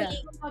 If you read a Yeah.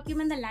 legal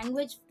document, the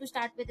language to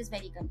start with is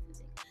very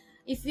confusing.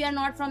 If we are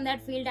not from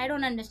that field, I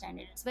don't understand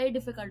it. It's very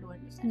difficult to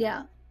understand.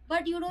 Yeah.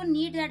 But you don't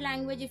need that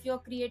language if you're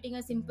creating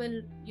a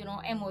simple,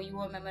 MOU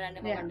or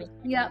memorandum of Yeah.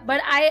 understanding. Yeah.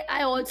 But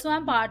I also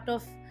am part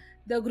of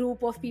the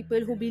group of people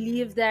who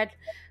believe that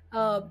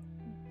uh,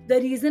 the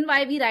reason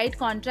why we write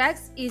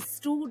contracts is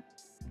to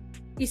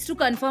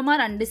confirm our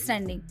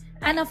understanding.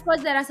 And Right, of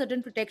course, there are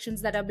certain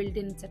protections that are built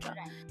in, etc.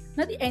 right.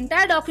 Now, the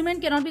entire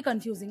document cannot be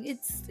confusing.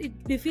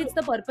 It defeats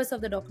the purpose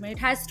of the document. It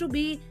has to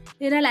be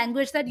in a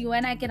language that you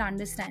and I can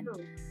understand.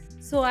 True.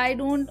 So I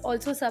don't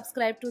also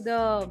subscribe to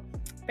the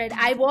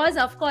I was,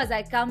 of course,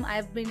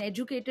 I've been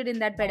educated in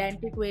that Right.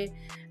 pedantic way,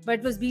 but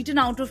it was beaten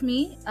out of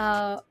me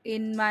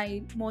in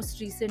my most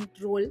recent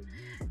role.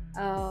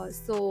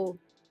 So,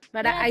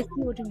 but But I I think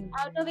see what you mean.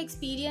 out of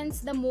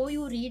experience, the more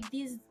you read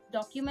these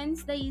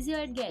documents, the easier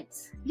it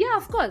gets. Yeah,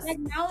 of course, Like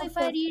now, of if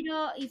I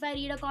course.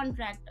 read a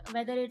contract,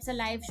 whether it's a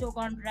live show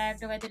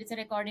contract or whether it's a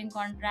recording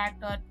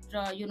contract, or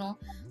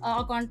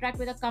a contract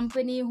with a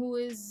company who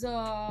is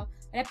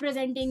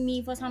representing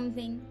me for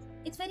something,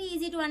 it's very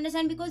easy to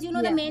understand, because the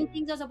Yeah, main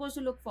things you're supposed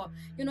to look for.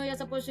 You're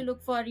supposed to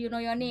look for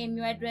your name,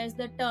 your address,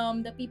 the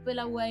term, the people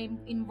who are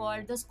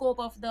involved, the scope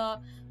of the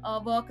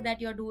work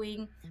that you're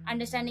doing,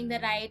 understanding the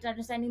rights,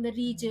 understanding the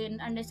region,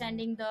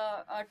 understanding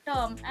the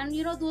term, and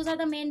those are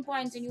the main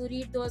points. And you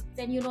read those,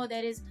 then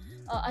there is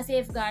a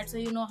safeguard,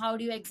 so how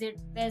do you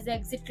exit, there's the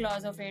exit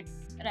clause of it,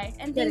 right?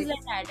 And things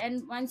correct. like that.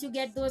 And once you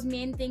get those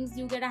main things,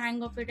 you get a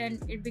hang of it,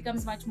 and it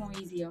becomes much more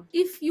easier.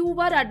 If you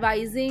were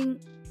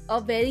advising a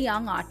very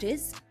young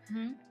artist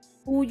Hmm.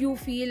 who you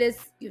feel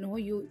is,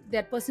 you,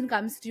 that person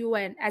comes to you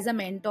and as a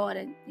mentor,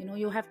 and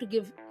you have to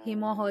give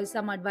him or her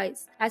some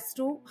advice as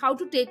to how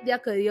to take their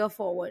career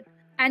forward,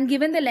 and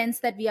given the lens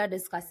that we are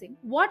discussing,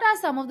 what are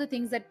some of the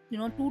things that,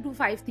 two to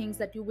five things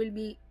that you will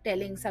be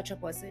telling such a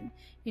person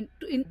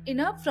in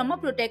a, from a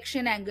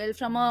protection angle,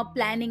 from a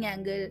planning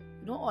angle,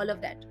 all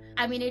of that?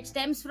 I mean, it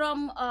stems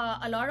from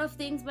a lot of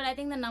things, but I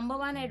think the number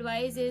one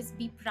advice is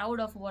be proud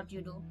of what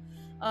you do.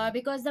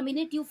 Because the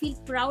minute you feel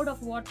proud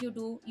of what you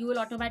do, you will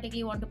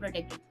automatically want to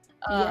protect it.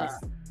 Yes.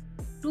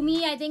 To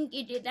me, I think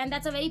it and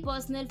that's a very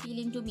personal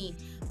feeling to me.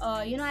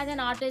 As an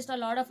artist, a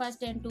lot of us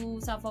tend to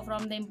suffer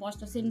from the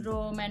imposter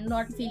syndrome and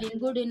not feeling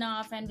good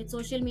enough, and with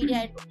social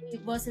media it only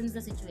worsens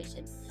the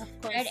situation, Of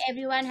right? course.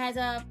 Everyone has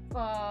a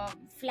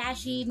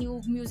flashy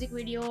new music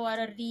video or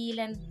a reel,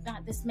 and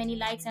this many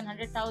likes and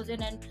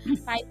 100,000 and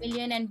 5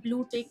 million and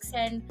blue ticks,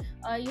 and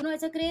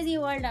it's a crazy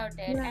world out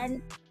there. Yeah.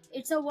 And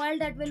it's a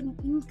world that will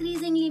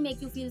increasingly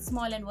make you feel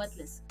small and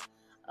worthless.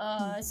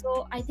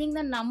 So I think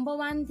the number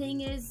one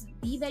thing is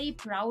be very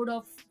proud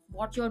of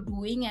what you're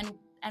doing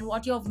and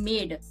what you've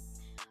made.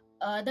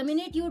 The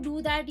minute you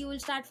do that, you will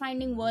start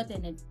finding worth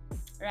in it,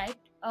 right?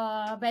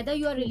 Whether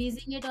you are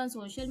releasing it on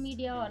social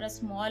media or a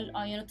small,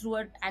 or through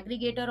an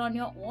aggregator on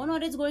your own,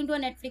 or it's going to a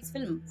Netflix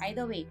film,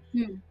 either way,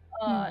 Hmm.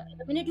 Hmm.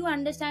 the minute you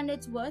understand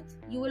its worth,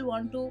 you will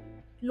want to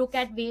look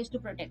at ways to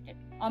protect it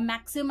or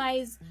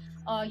maximize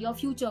your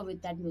future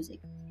with that music,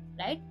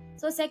 right?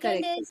 So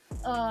second Correct. is,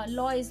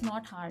 law is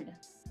not hard,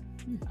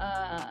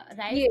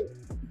 right?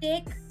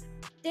 Yes.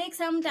 Take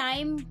some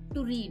time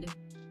to read,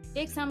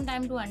 take some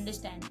time to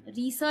understand,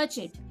 research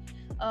it.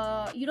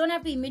 You don't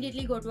have to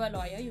immediately go to a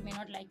lawyer. You may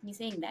not like me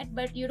saying that,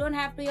 but you don't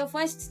have to. Your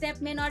first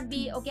step may not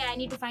be, okay, I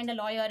need to find a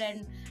lawyer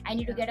and I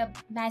need to get a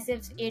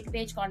massive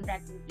 8-page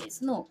contract in place.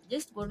 No,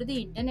 just go to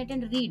the internet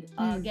and read.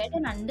 Get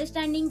an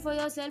understanding for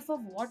yourself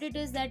of what it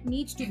is that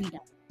needs to be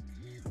done,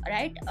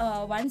 right?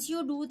 Once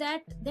you do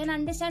that, then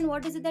understand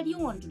what is it that you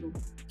want to do.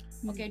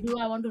 Okay, do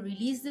I want to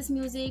release this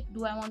music?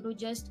 Do I want to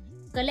just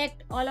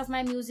collect all of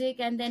my music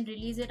and then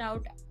release it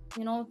out,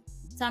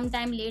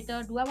 sometime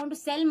later? Do I want to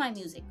sell my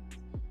music?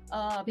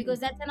 Because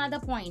that's another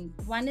point.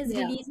 One is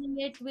Yeah. releasing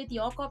it with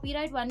your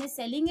copyright, one is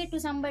selling it to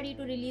somebody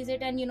to release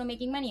it and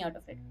making money out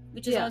of it,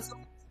 which is Yeah. also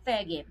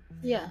fair game.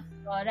 Yeah.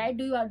 Right?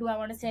 Do I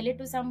want to sell it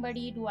to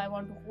somebody? Do I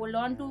want to hold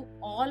on to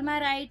all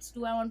my rights?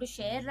 Do I want to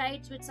share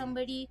rights with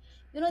somebody?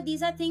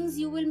 These are things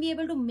you will be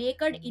able to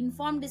make an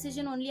informed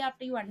decision only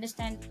after you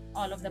understand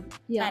all of the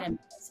Yeah.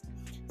 parameters.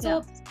 So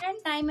Yeah.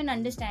 spend time in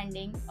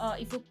understanding.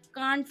 If you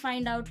can't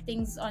find out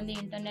things on the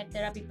internet,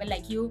 there are people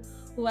like you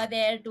who are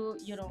there to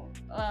Yeah.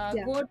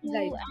 go to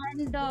Right.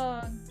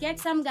 and get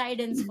some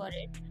guidance for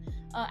it,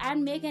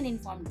 and make an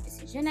informed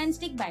decision and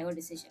stick by your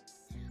decision.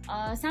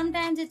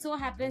 Sometimes it so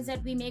happens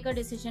that we make a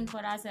decision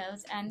for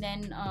ourselves and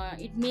then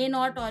it may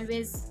not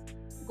always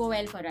go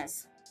well for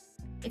us.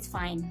 It's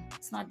fine,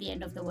 it's not the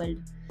end of the world.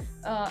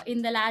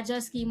 In the larger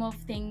scheme of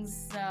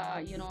things,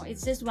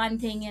 it's just one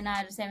thing in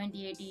our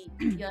 70, 80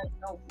 years,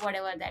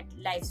 whatever that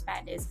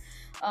lifespan is.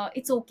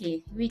 It's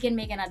okay, we can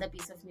make another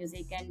piece of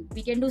music and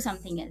we can do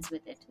something else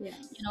with it. Yeah.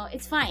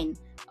 It's fine.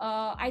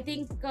 I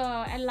think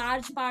a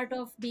large part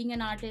of being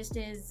an artist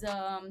is,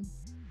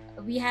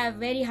 we have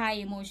very high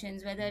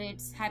emotions, whether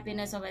it's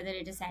happiness or whether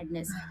it is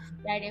sadness,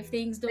 right? If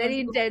things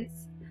Very don't go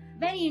intense.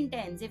 very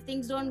intense, if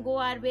things don't go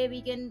our way,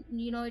 we can,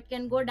 it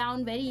can go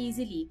down very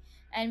easily,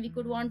 and we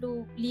could want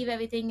to leave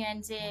everything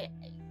and say,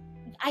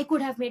 I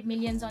could have made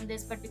millions on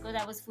this, but because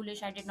I was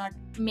foolish, I did not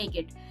make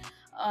it.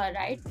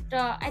 Right?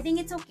 I think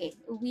it's okay.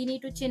 We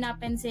need to chin up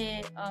and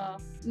say,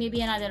 maybe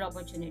another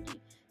opportunity.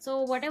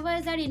 So, whatever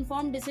is that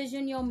informed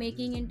decision you're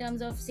making in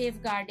terms of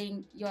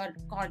safeguarding your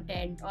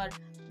content, or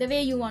the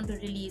way you want to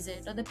release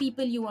it, or the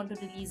people you want to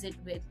release it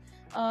with,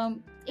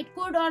 it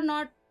could or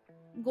not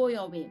go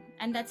your way,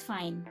 and that's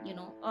fine.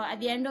 At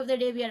the end of the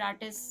day, we are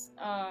artists,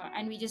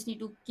 and we just need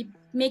to keep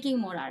making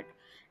more art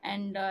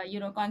and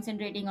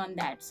concentrating on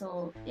that.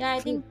 So yeah, I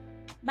True. think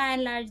by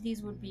and large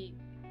these would be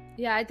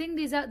Yeah, I think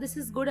this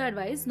is good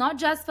advice, not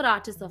just for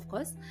artists, of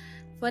course,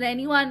 for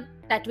anyone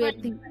that for we're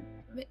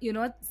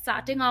thinking,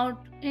 starting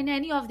out in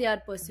any of their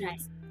right.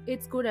 pursuits.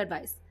 It's good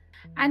advice.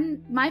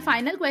 And my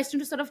final question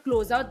to sort of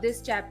close out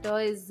this chapter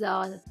is,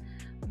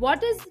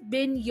 what has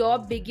been your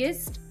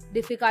biggest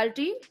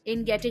difficulty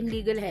in getting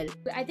legal help?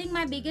 I think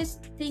my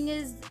biggest thing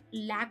is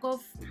lack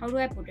of, how do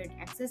I put it,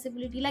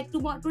 accessibility. Like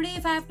today,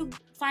 if I have to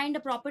find a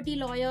property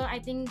lawyer, I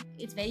think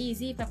it's very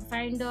easy. If I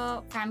find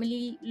a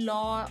family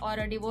law or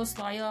a divorce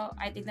lawyer,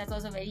 I think that's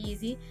also very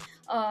easy.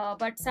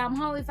 But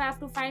somehow, if I have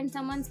to find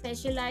someone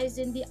specialized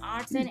in the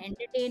arts and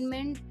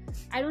entertainment,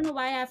 I don't know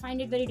why I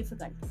find it very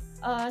difficult.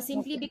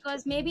 Simply Okay.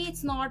 because maybe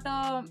it's not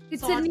a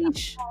It's a sort.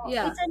 niche.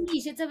 Yeah. It's a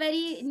niche. It's a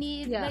very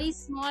Yeah. very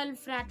small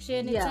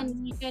fraction. It's a Yeah.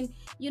 niche,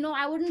 and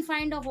I wouldn't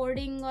find a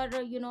hoarding, or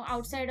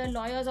outside a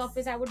lawyer's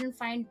office, I wouldn't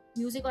find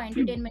music or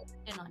entertainment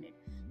written on it.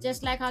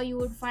 Just like how you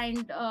would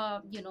find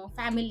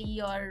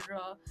family, or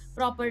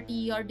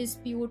property, or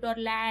dispute, or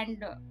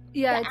land.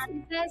 Yeah. The It's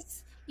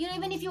access,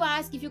 even if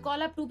you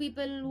call up two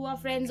people who are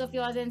friends of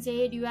yours and say,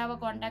 hey, do you have a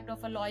contact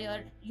of a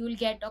lawyer, you'll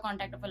get a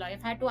contact of a lawyer.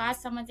 If I had to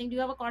ask someone saying, do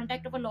you have a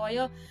contact of a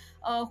lawyer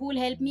who will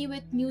help me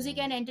with music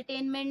and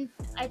entertainment,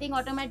 I think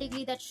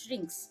automatically that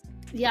shrinks.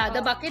 yeah. The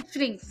uh, bucket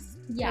shrinks.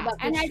 The yeah, bucket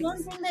and I don't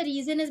shrinks. think the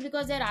reason is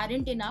because there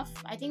aren't enough.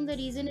 I think the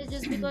reason is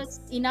just because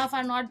enough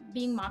are not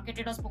being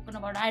marketed or spoken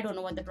about. I don't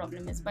know what the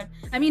problem is, but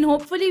I mean,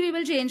 hopefully we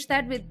will change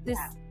that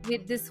yeah,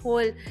 with this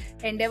whole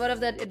endeavor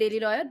of the daily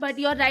lawyer. But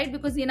you're right,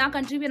 because in our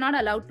country we're not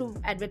allowed to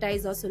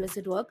advertise or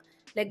solicit work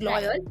like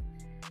right, lawyers.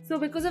 So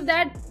because of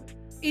that,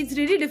 it's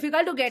really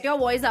difficult to get your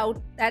voice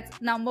out.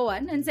 That's number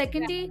one. And right,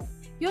 secondly,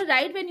 you're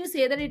right when you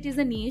say that it is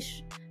a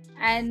niche,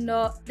 and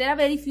there are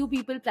very few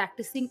people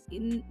practicing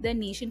in the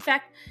niche. In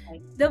fact,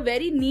 right, the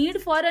very need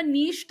for a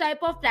niche type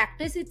of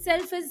practice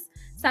itself is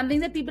something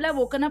that people have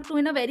woken up to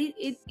in a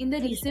in the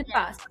recent Yeah,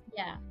 past,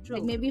 yeah,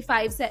 like true. maybe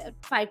 5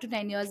 to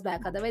 10 years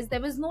back. Otherwise,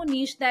 there was no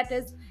niche that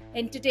is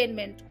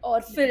entertainment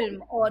or Right,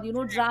 film or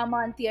drama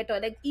and theater.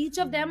 Like each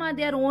of them are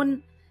their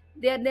own,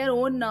 they're their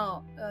own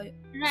sort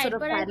right. of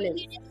But I think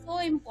parallels. it is so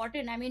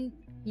important. I mean,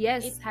 it's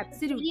Yes, silly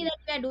absolutely. that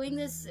we are doing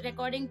this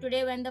recording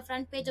today when the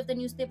front page of the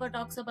newspaper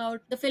talks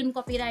about the film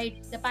copyright,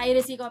 the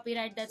piracy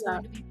copyright that's Yeah,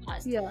 going to be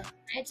passed. yeah,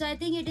 Right. So I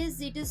think it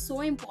is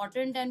so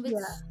important, and with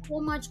yeah, so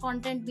much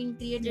content being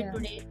created yeah,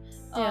 today,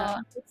 yeah,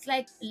 it's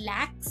like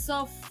lakhs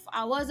of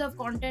hours of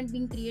content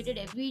being created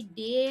every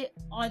day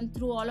on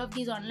through all of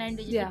these online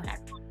digital yeah.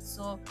 platforms.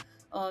 So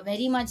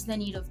very much the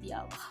need of the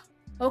hour.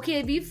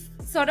 Okay, we've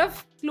sort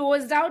of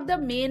closed out the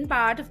main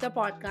part of the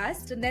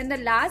podcast, and then the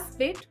last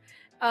bit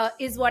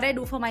is what I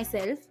do for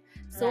myself.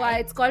 So Right.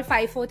 it's called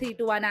 5 4 3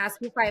 2 1. Ask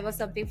you five of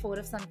something, four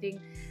of something,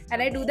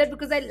 and I do Okay. that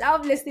because I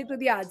love listening to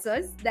the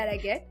answers that I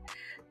get.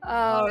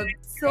 All right.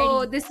 So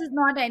Ready. this is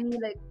not any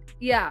like,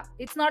 yeah,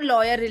 it's not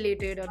lawyer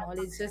related and all.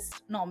 It's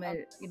just normal,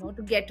 Okay.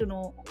 to get to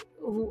know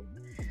who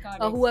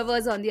Got it.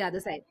 whoever's on the other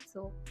side.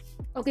 So,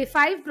 okay,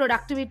 five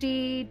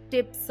productivity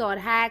tips or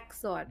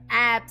hacks or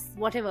apps,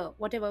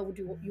 whatever would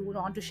you would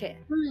want to share?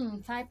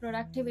 Five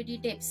productivity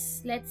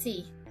tips. Let's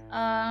see.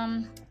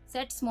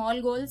 Set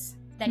small goals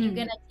that you Hmm.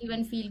 can achieve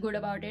and feel good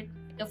about it.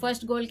 The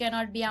first goal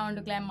cannot be I want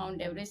to climb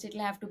Mount Everest.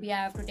 It'll have to be I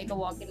have to take a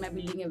walk in my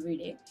building every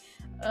day,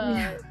 uh,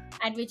 Yeah.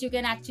 and which you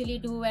can actually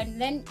do, and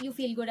then you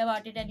feel good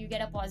about it, and you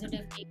get a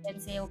positive kick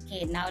and say,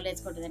 okay, now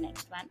let's go to the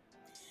next one.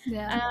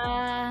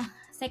 Yeah.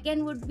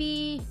 Second would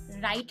be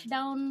write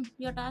down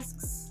your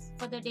tasks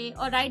for the day,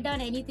 or write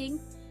down anything,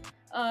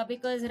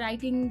 because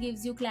writing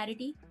gives you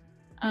clarity.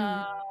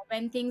 Hmm.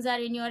 When things are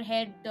in your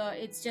head,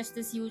 it's just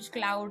this huge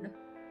cloud,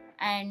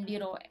 and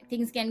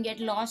things can get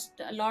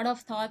lost, a lot of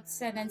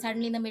thoughts, and then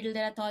suddenly in the middle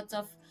there are thoughts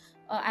of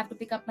I have to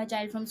pick up my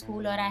child from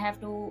school, or I have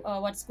to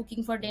what's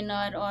cooking for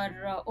dinner,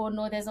 or oh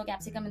no, there's no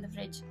capsicum in the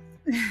fridge,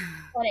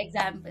 for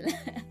example.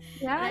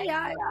 Yeah, Right.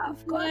 yeah, So yeah, if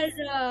of you course.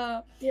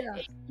 are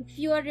Yeah. if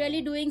you are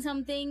really doing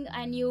something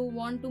and you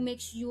want to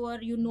make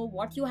sure you know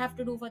what you have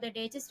to do for the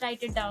day, just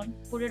write it down,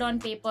 put it on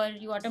paper.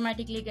 You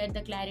automatically get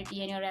the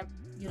clarity, and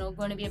you're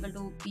going to be able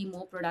to be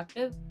more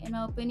productive, in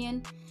my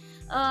opinion.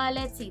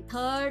 Let's see.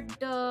 Third,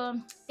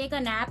 take a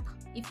nap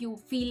if you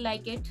feel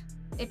like it.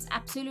 It's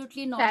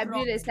absolutely not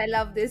wrong. Fabulous. I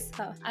love this.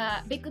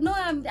 Huh. Because no,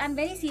 I'm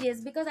very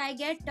serious, because I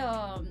get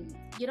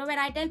when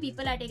I tell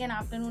people I take an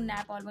afternoon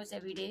nap almost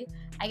every day,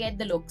 I get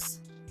the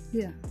looks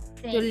Yeah.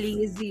 You're saying,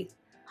 lazy.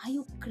 are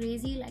you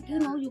crazy? Like,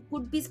 Yeah. you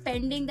could be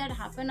spending that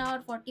half an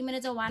hour, 40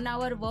 minutes, or 1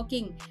 hour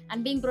working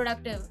and being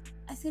productive.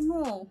 I say,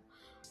 no.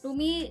 To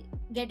me,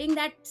 getting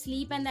that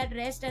sleep and that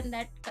rest and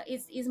that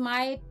is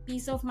my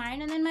peace of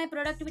mind, and then my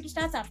productivity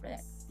starts after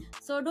that.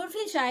 So don't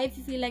feel shy if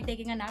you feel like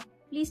taking a nap.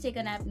 Please take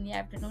a nap in the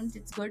afternoons.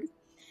 It's good.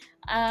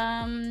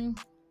 um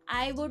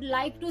I would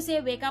like to say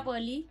wake up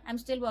early. I'm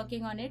still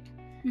working on it.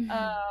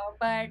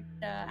 But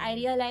I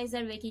realize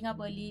that waking up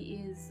early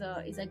is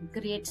a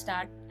great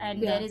start,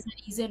 and there Yeah. is a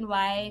reason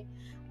why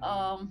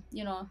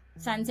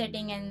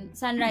sunsetting and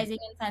sunrising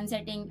and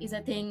sunsetting is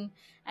a thing,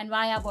 and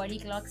why our body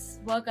clocks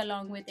work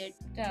along with it.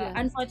 Yeah.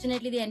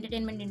 Unfortunately, the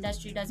entertainment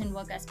industry doesn't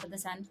work as per the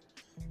sun.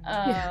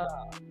 Yeah.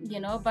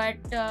 uh,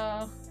 but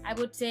I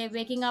would say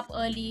waking up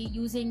early,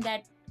 using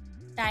that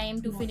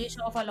time to Yeah. finish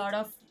off a lot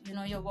of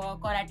your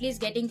work, or at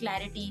least getting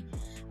clarity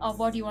of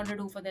what you want to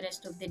do for the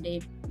rest of the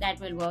day, that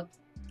will work.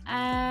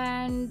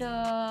 And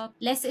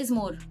less is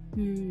more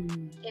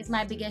Hmm. is my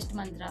biggest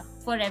mantra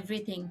for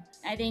everything.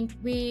 I think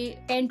we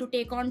tend to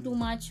take on too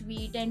much. We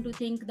tend to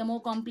think the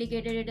more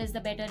complicated it is,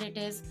 the better it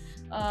is.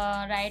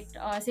 Right?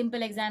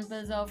 Simple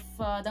examples of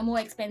the more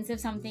expensive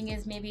something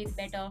is, maybe it's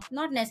better.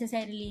 Not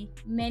necessarily.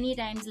 Many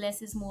times,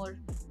 less is more.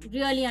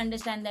 Really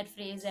understand that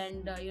phrase,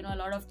 and a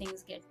lot of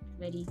things get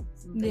very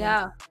simple and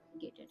Yeah.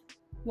 complicated.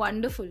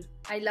 Wonderful.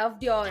 I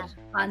loved your Yeah.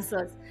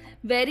 answers.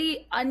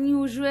 Very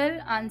unusual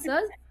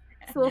answers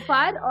so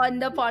far on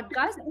the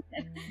podcast,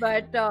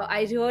 but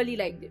I really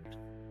liked it.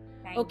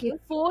 Thank Okay, you.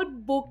 four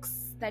books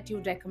that you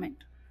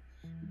recommend.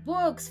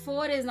 Books,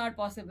 four is not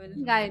possible.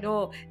 I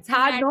know it's We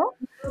hard, had no?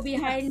 to go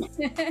behind.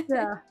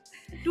 Yeah,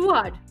 too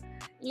hard.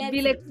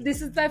 Be Let's like, see.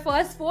 this is my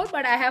first four,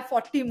 but I have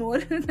 40 more.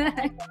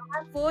 Okay, I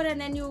have four, and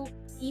then you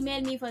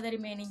email me for the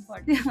remaining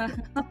 40. Yeah.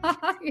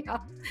 Yeah.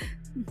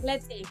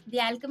 Let's see. The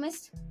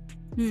Alchemist,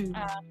 Hmm.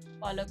 uh,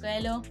 Paulo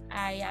Coelho.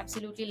 I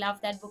absolutely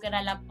love that book, and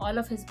I love all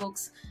of his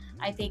books.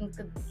 I think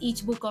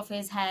each book of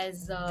his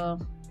has a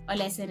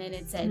lesson in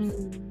itself.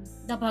 Hmm.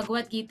 The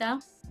Bhagavad Gita.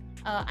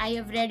 I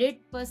have read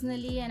it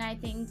personally, and I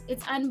think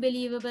it's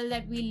unbelievable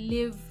that we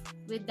live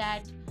with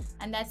that,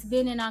 and that's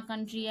been in our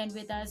country and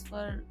with us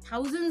for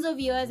thousands of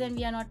years, and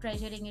we are not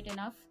treasuring it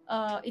enough.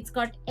 It's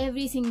got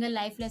every single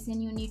life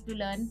lesson you need to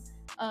learn.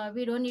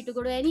 We don't need to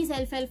go to any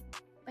self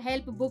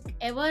help book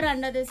ever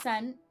under the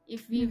sun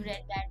if we've Hmm.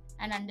 read that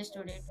and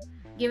understood it.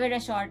 Give it a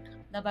shot.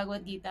 The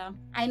Bhagavad Gita.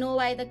 I know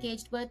why the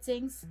caged bird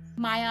sings.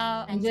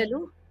 Maya and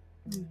Anjalu?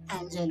 Mm.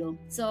 Angelo.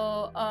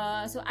 So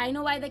I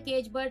know why the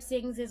cage bird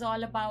sings is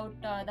all about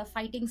the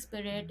fighting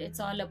spirit. It's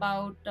all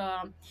about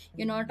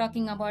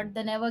talking about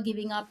the never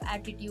giving up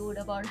attitude,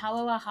 about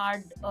however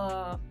hard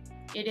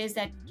it is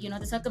that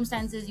the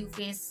circumstances you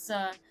face,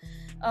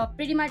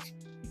 pretty much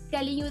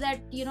telling you that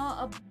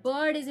a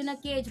bird is in a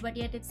cage but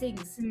yet it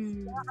sings.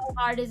 How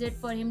hard is it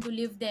for him to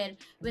live there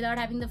without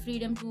having the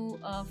freedom to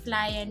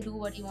fly and do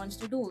what he wants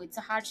to do? It's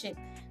a hardship,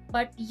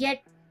 but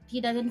yet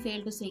he doesn't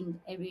fail to sing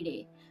every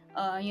day,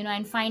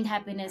 and find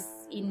happiness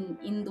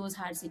in those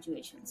hard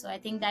situations. So I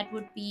think that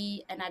would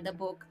be another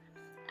book.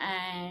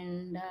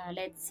 And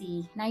let's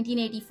see,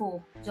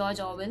 1984, George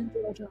Orwell.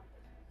 Georgia.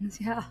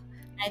 Yeah,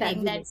 I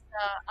think fabulous. that's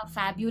a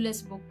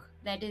fabulous book.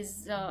 That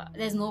is,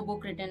 there's no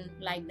book written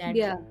like that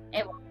Yeah,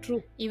 ever.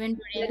 true. Even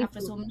today, Very after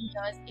true. so many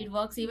years, it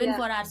works even Yeah,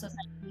 for our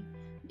society.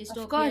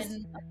 of course.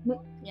 Dystopian,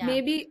 yeah,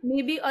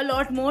 Maybe a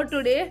lot more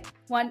today.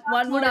 One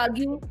would more.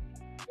 argue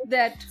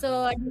that.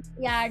 So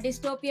yeah,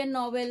 dystopian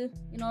novel,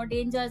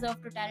 dangers of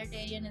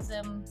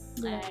totalitarianism,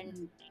 Yeah.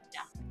 and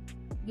yeah,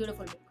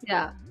 beautiful book.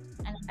 Yeah.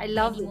 And I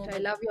love many it. more I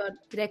books. love your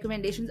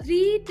recommendations.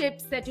 3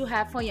 tips that you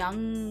have for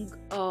young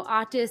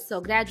artists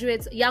or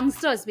graduates,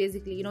 youngsters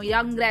basically,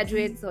 young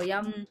graduates or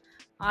young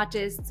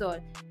artists or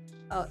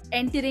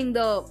entering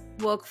the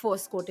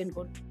workforce, quote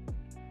unquote.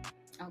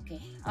 Okay.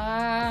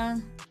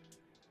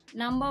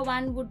 Number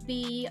one would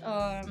be,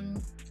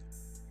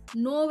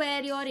 know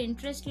where your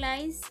interest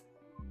lies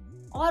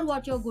or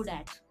what you're good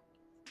at.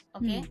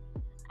 Okay.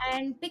 Hmm.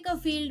 And pick a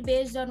field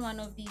based on one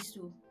of these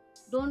two.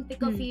 Don't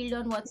pick a Hmm. field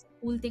on what's the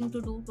cool thing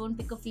to do. Don't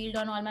pick a field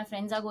on all my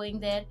friends are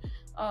going there,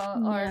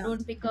 or Yeah.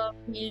 don't pick a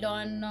field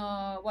on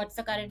what's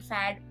the current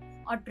fad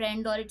or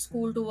trend, or it's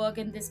cool to work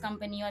in this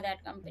company or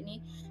that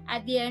company.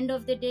 At the end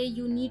of the day,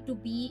 you need to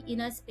be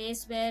in a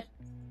space where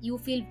you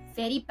feel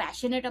very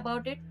passionate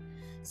about it.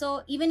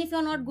 So even if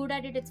you're not good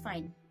at it, it's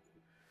fine.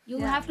 You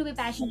Yeah. have to be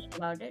passionate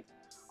about it,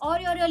 or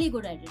you're really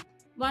good at it.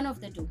 One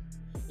of the two.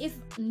 If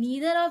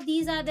neither of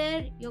these are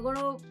there, you're going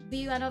to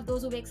be one of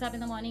those who wakes up in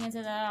the morning and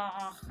says,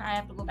 I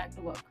have to go back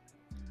to work.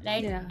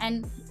 Right? Yeah.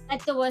 And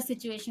that's the worst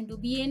situation to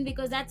be in,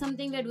 because that's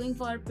something we're doing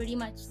for pretty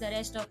much the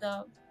rest of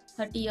the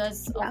 30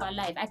 years of Yeah. our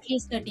life, at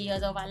least 30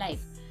 years of our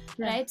life.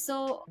 Yeah. Right?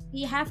 So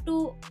we have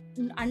to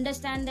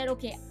understand that,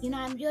 okay,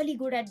 I'm really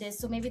good at this,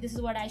 so maybe this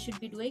is what I should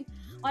be doing,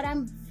 or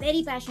I'm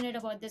very passionate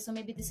about this, so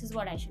maybe this is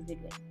what I should be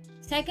doing.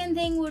 Second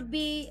thing would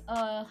be,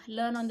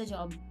 learn on the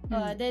job.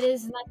 Hmm. There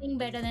is nothing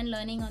better than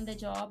learning on the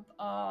job.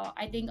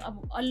 I think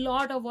a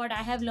lot of what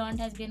I have learned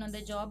has been on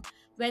the job,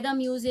 whether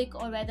music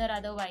or whether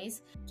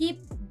otherwise.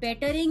 Keep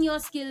bettering your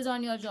skills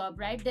on your job,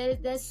 right?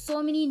 There's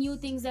so many new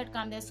things that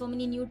come, there's so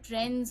many new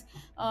trends,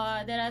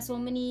 there are so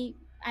many.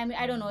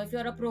 I don't know, if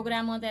you're a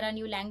programmer, there are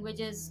new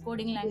languages,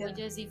 coding Yeah.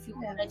 languages. If Yeah.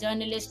 you're a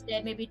journalist,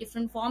 there may be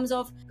different forms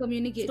of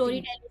Communicating.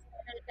 storytelling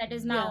that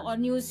is now, Yeah. or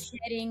news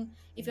sharing.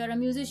 If you're a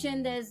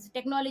musician, there's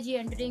technology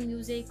entering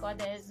music, or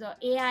there's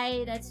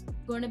AI that's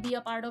going to be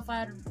a part of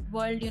our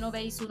world,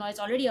 very soon, or it's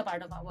already a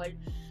part of our world.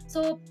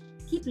 So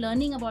keep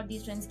learning about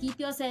these trends, keep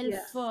Yeah.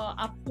 yourself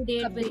up to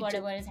date with Updated.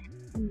 whatever is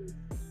happening. Hmm.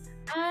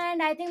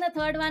 And I think the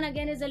third one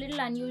again is a little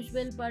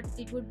unusual, but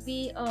it would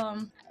be,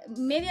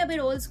 maybe a bit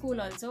old school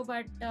also.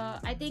 But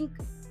I think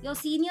your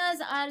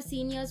seniors are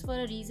seniors for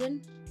a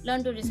reason.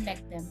 Learn to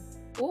respect them.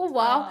 Oh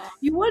wow. Uh,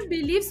 You won't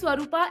believe,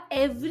 Swarupa,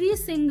 every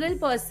single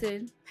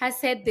person has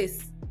said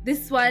this.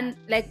 This yeah, one,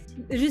 like,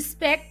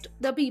 respect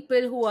the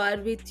people who are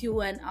with you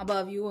and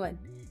above you. And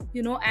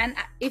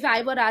if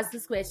I were asked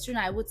this question,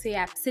 I would say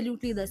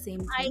absolutely the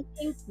same I thing.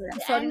 think, But I'm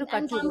sorry to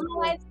and cut you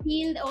somehow off. I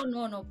feel, oh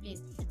no, no,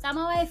 please.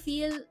 Somehow I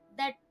feel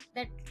that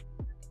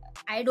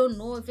I don't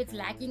know if it's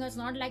lacking or it's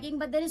not lacking,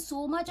 but there is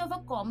so much of a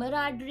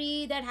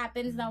camaraderie that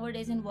happens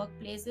nowadays in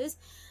workplaces,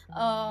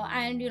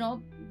 and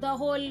the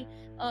whole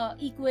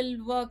equal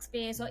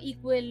workspace or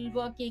equal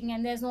working,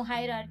 and there's no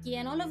hierarchy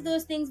and all of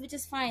those things, which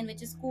is fine,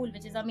 which is cool,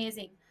 which is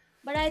amazing.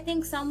 But I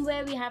think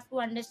somewhere we have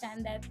to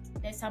understand that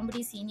there's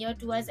somebody senior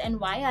to us, and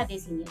why are they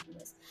senior to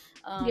us?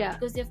 Yeah.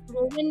 Because they've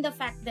proven the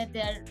fact that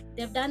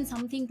they've done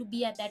something to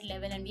be at that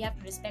level, and we have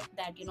to respect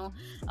that.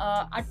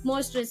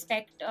 Utmost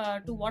respect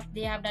to what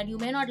they have done. You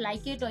may not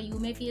like it, or you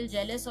may feel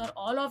jealous, or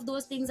all of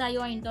those things are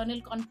your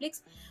internal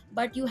conflicts,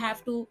 but you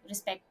have to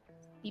respect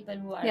people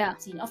who are Yeah.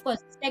 seen. Of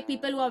course, respect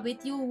people who are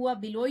with you, who are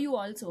below you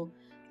also,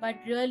 but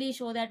really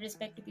show that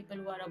respect to people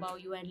who are above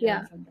you and learn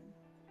Yeah. from them.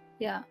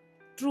 Yeah.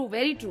 True.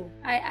 Very true.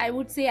 I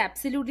would say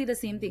absolutely the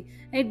same thing.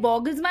 It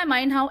boggles my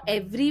mind how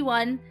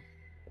everyone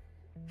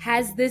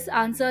has this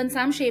answer in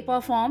some shape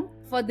or form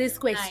for this Nice.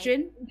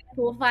 question.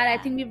 So far, I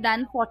Yeah. think we've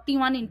done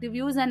 41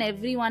 interviews and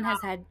everyone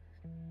has had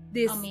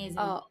this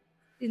Amazing.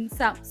 in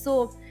some.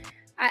 So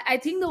I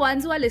think the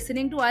ones who are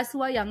listening to us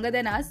who are younger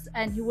than us,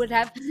 and you would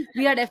have,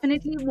 we are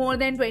definitely more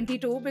than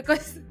 22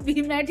 because we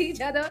met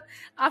each other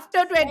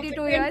after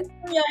 22 years.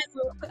 22 years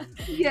ago.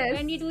 Yes,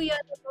 22 years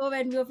ago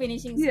when we were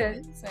finishing school.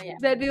 yes. So yeah.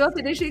 When we were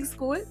finishing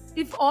school.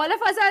 If all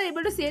of us are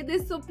able to say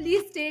this, so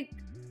please take,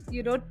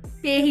 pay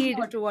Take heed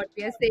note. to what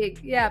we are saying.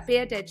 Yeah, pay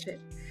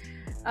attention.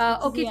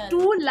 It's Okay, real.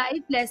 two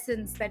life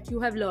lessons that you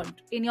have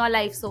learned in your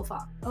life so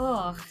far.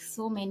 Oh,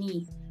 so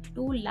many.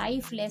 Two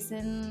life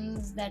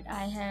lessons that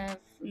I have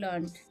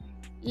learned.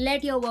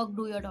 Let your work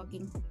do your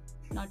talking,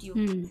 not you.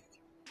 Hmm.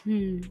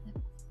 Hmm.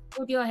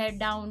 Put your head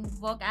down,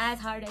 work as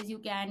hard as you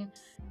can,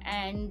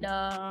 and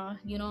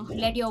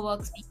let your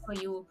work speak for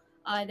you.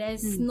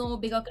 There's Hmm. no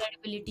bigger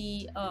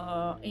credibility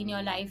in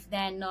your life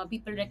than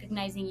people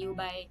recognizing you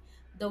by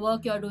the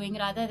work you're doing,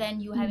 rather than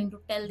you Hmm. having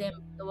to tell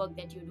them the work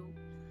that you do.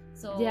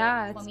 So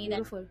Yeah, for it's me,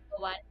 that's beautiful. number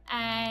one.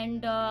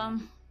 And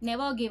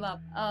never give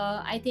up.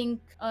 I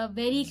think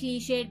very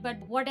cliched, but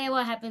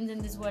whatever happens in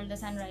this world, the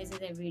sun rises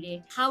every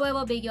day.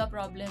 However big your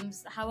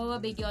problems, however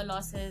big your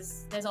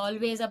losses, there's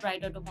always a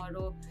brighter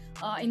tomorrow.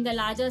 In the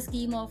larger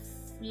scheme of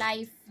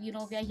life, we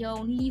are here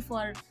only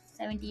for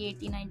 70,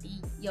 80,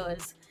 90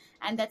 years,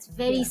 and that's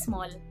very Yeah.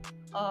 small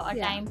a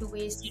Yeah. time to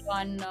waste it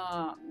on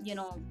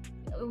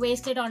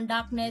wasted on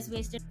darkness,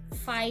 wasted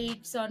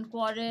fights, on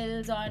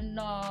quarrels, on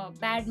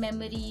bad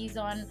memories,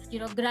 on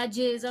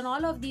grudges, on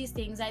all of these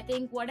things. I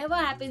think whatever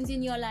happens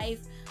in your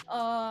life,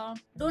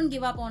 don't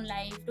give up on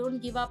life,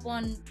 don't give up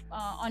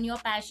on your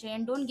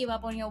passion, don't give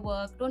up on your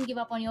work, don't give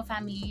up on your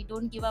family,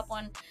 don't give up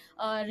on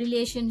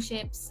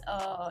relationships.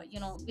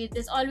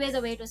 There's always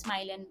a way to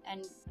smile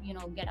and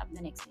get up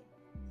the next day.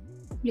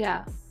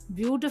 Yeah.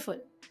 Beautiful.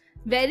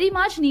 Very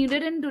much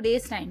needed in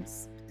today's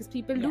times because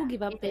people do Yeah,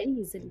 give up it very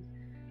is easily.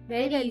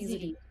 Very, very very easily.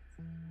 easily.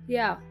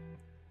 Yeah.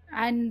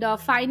 And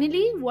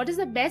finally, what is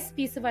the best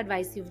piece of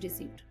advice you've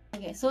received?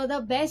 Okay, so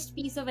the best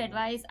piece of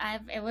advice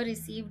I've ever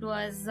received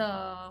was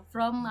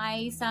from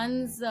my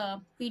son's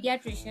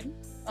pediatrician.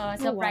 Oh, wow.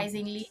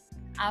 Surprisingly,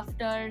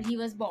 after he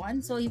was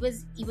born, so he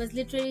was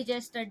literally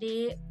just a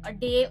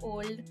day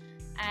old,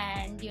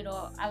 and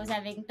I was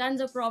having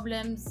tons of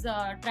problems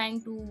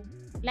trying to,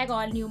 like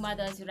all new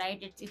mothers,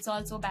 right? It's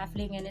also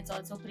baffling and it's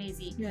also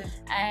crazy, Yeah.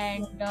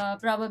 and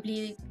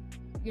probably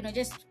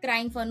just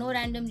crying for no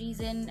random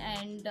reason.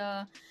 And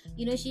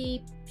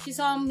she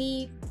saw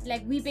me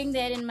like weeping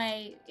there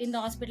in the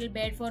hospital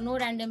bed for no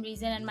random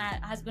reason, and my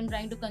husband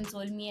trying to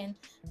console me.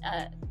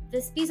 And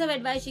this piece of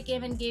advice she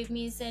came and gave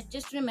me said,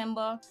 just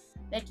remember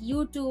that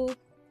you too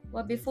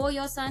were before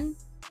your son,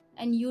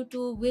 and you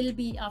too will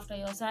be after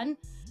your son,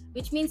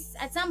 which means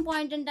at some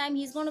point in time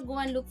he's going to go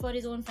and look for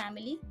his own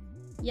family.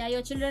 Yeah,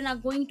 your children are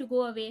going to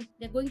go away,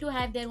 they're going to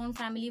have their own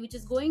family, which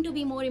is going to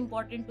be more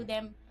important to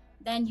them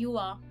than you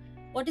are.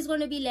 What is going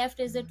to be left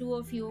is the two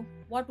of you.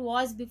 What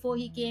was before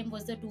he came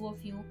was the two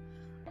of you.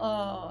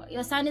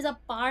 Your son is a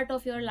part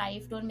of your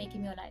life, don't make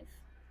him your life.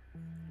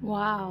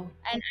 Wow.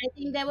 And I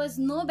think there was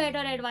no better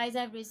advice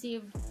I've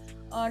received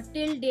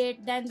till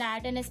date than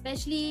that. And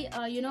especially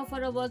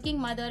for a working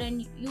mother,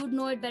 and you'd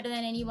know it better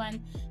than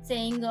anyone,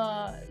 saying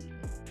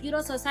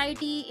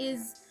society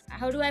is,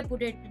 how do I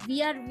put it,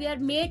 we are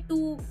made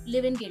to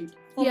live in guilt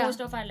for Yeah. most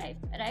of our life,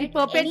 It right?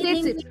 perpetuates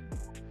anything it.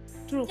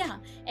 True. Yeah,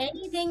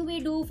 anything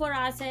we do for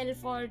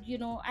ourselves, or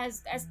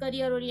as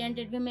career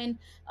oriented women,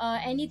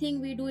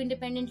 anything we do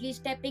independently,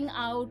 stepping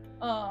out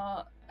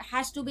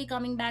has to be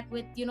coming back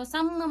with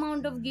some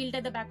amount of guilt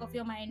at the back of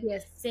your mind,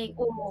 Yes. saying,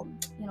 oh,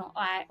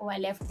 I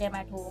left them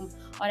at home,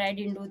 or I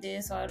didn't do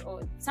this,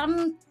 or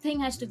something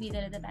has to be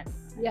there at the back of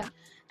your mind. Yeah.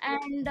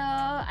 And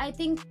I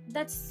think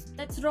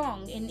that's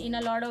wrong in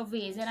a lot of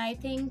ways. And I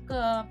think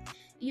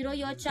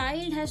your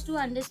child has to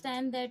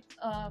understand that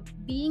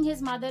being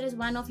his mother is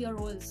one of your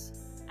roles,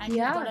 and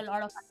you've got Yeah. a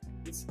lot of other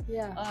roles.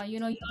 Yeah.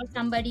 You're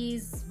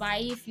somebody's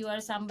wife, you are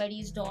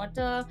somebody's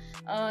daughter,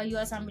 you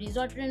are somebody's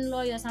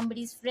daughter-in-law, you're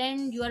somebody's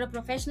friend, you are a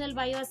professional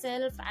by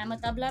yourself. I'm a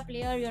tabla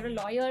player, you're a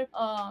lawyer.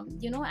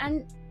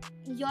 And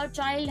your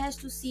child has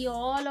to see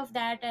all of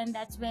that, and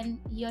that's when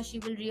he or she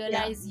will Yeah.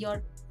 realize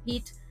your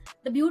complete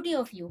the beauty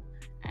of you.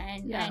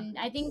 and Yeah. and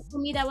I think for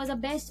me that was the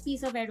best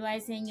piece of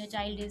advice, saying your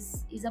child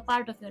is a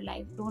part of your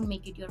life, don't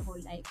make it your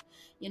whole life.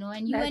 And you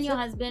and That's your a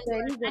husband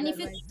very good and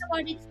if you think advice.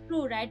 about it, it's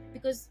true, right?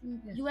 Because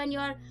Yeah. you and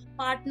your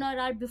partner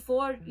are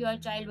before your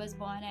child was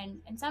born,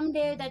 and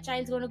someday that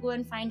child's going to go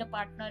and find a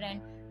partner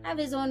and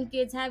have his own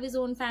kids, have his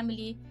own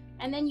family,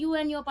 and then you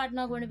and your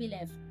partner are going to be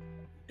left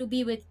to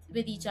be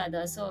with each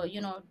other. So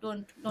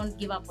don't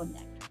give up on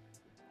that.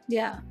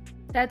 Yeah.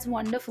 That's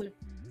wonderful.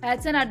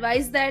 That's an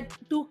advice that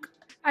took,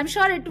 I'm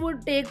sure it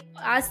would take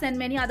us and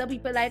many other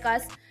people like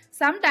us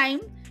some time.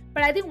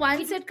 But I think It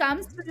once will. it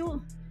comes to you,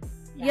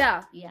 Yeah,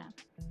 yeah, yeah.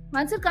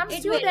 once it comes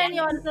It to will. you, then And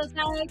you're,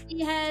 society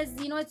has,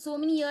 it's so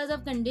many years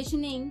of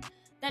conditioning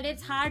that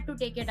it's hard to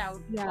take it out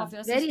yeah, of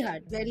your very system.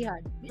 hard, very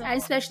hard. So, And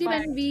especially but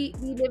when we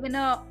live in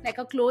a like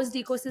a closed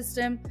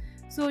ecosystem.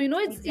 So it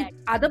exactly,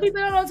 other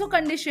people are also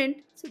conditioned.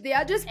 So they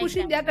are just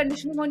pushing exactly. their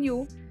conditioning on you.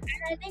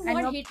 And I think And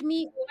what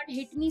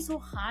hit me so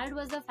hard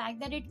was the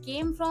fact that it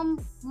came from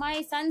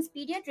my son's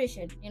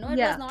pediatrician. It was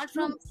yeah, not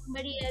from true.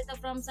 somebody else, or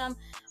from some,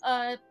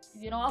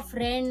 a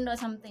friend or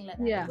something like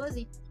that. Yeah,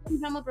 It came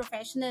from a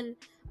professional,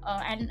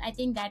 and I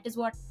think that is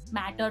what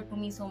mattered to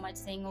me so much.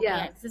 Saying, okay,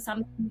 yeah. yeah, this is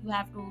something you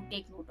have to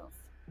take note of.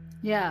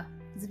 Yeah,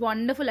 it's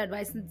wonderful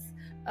advice. It's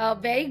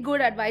Very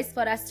good advice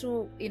for us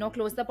to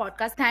close the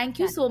podcast. Thank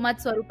you so much,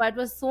 Swarupa. It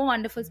was so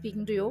wonderful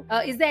speaking to you.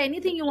 Is there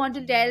anything you want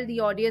to tell the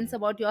audience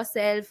about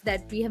yourself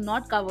that we have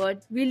not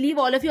covered? We'll leave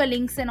all of your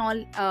links and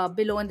all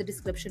below in the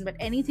description, but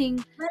anything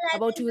Well, I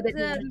about think you that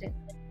you want to tell?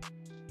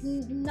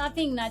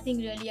 nothing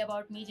really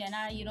about me,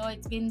 Jenna.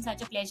 It's been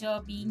such a pleasure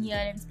being here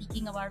and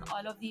speaking about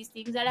all of these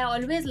things that I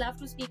always love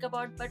to speak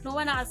about, but no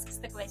one asks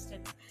the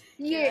questions.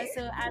 Yeah.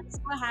 So I'm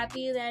so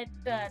happy that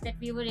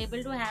we were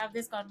able to have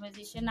this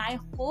conversation. I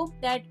hope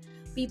that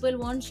people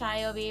won't shy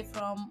away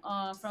from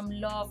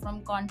law,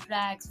 from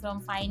contracts,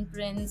 from fine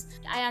prints.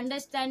 I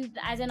understand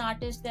as an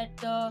artist that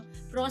the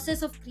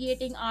process of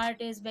creating art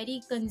is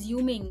very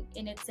consuming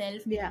in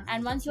itself, Yeah.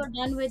 and once you're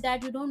done with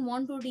that, you don't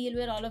want to deal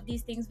with all of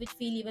these things which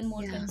feel even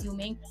more Yeah.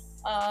 consuming.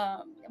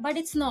 But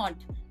it's not,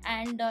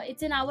 and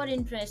it's in our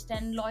interest,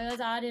 and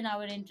lawyers are in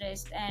our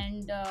interest,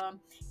 and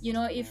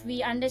if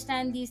we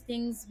understand these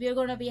things, we're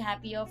going to be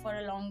happier for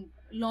a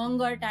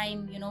longer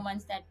time,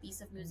 once that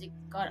piece of music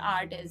or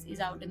art is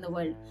out in the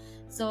world.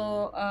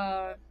 So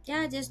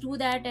yeah, just do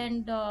that,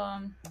 and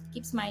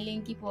keep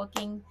smiling, keep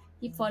working,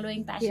 keep following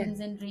Yeah. passions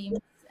and dreams,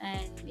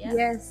 and yeah,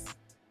 Yes.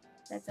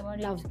 that's about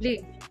it.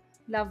 Lovely.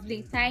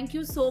 Lovely. Thank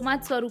you so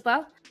much,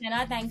 Swarupa.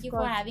 Nana, thank Of you for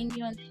course. having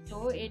me on the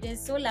show. It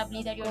is so lovely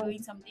Of that you're doing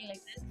course. something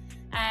like this,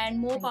 and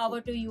more Thank you.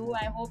 power to you.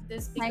 I hope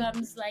this Thank you.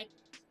 becomes like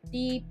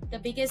the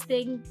biggest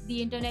thing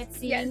the internet Yes.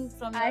 seeing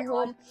from I your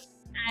hope. on.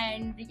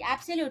 And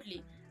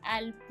absolutely,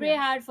 I'll pray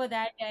Yeah. hard for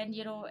that. And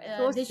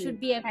So this should sweet.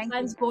 be Thank you.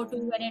 everyone's go-to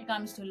when it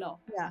comes to law.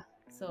 Yeah.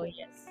 So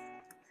yes,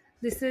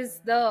 This is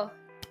the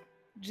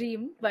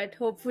dream, but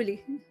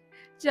hopefully.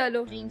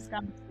 Chalo. dreams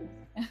come true.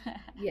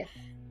 Yes.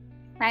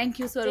 Thank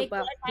you, Take Swarupa. care.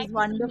 It was Thank you so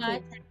much. wonderful.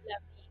 Have a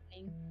lovely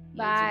evening. You too.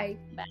 Bye.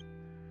 Bye.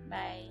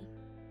 Bye.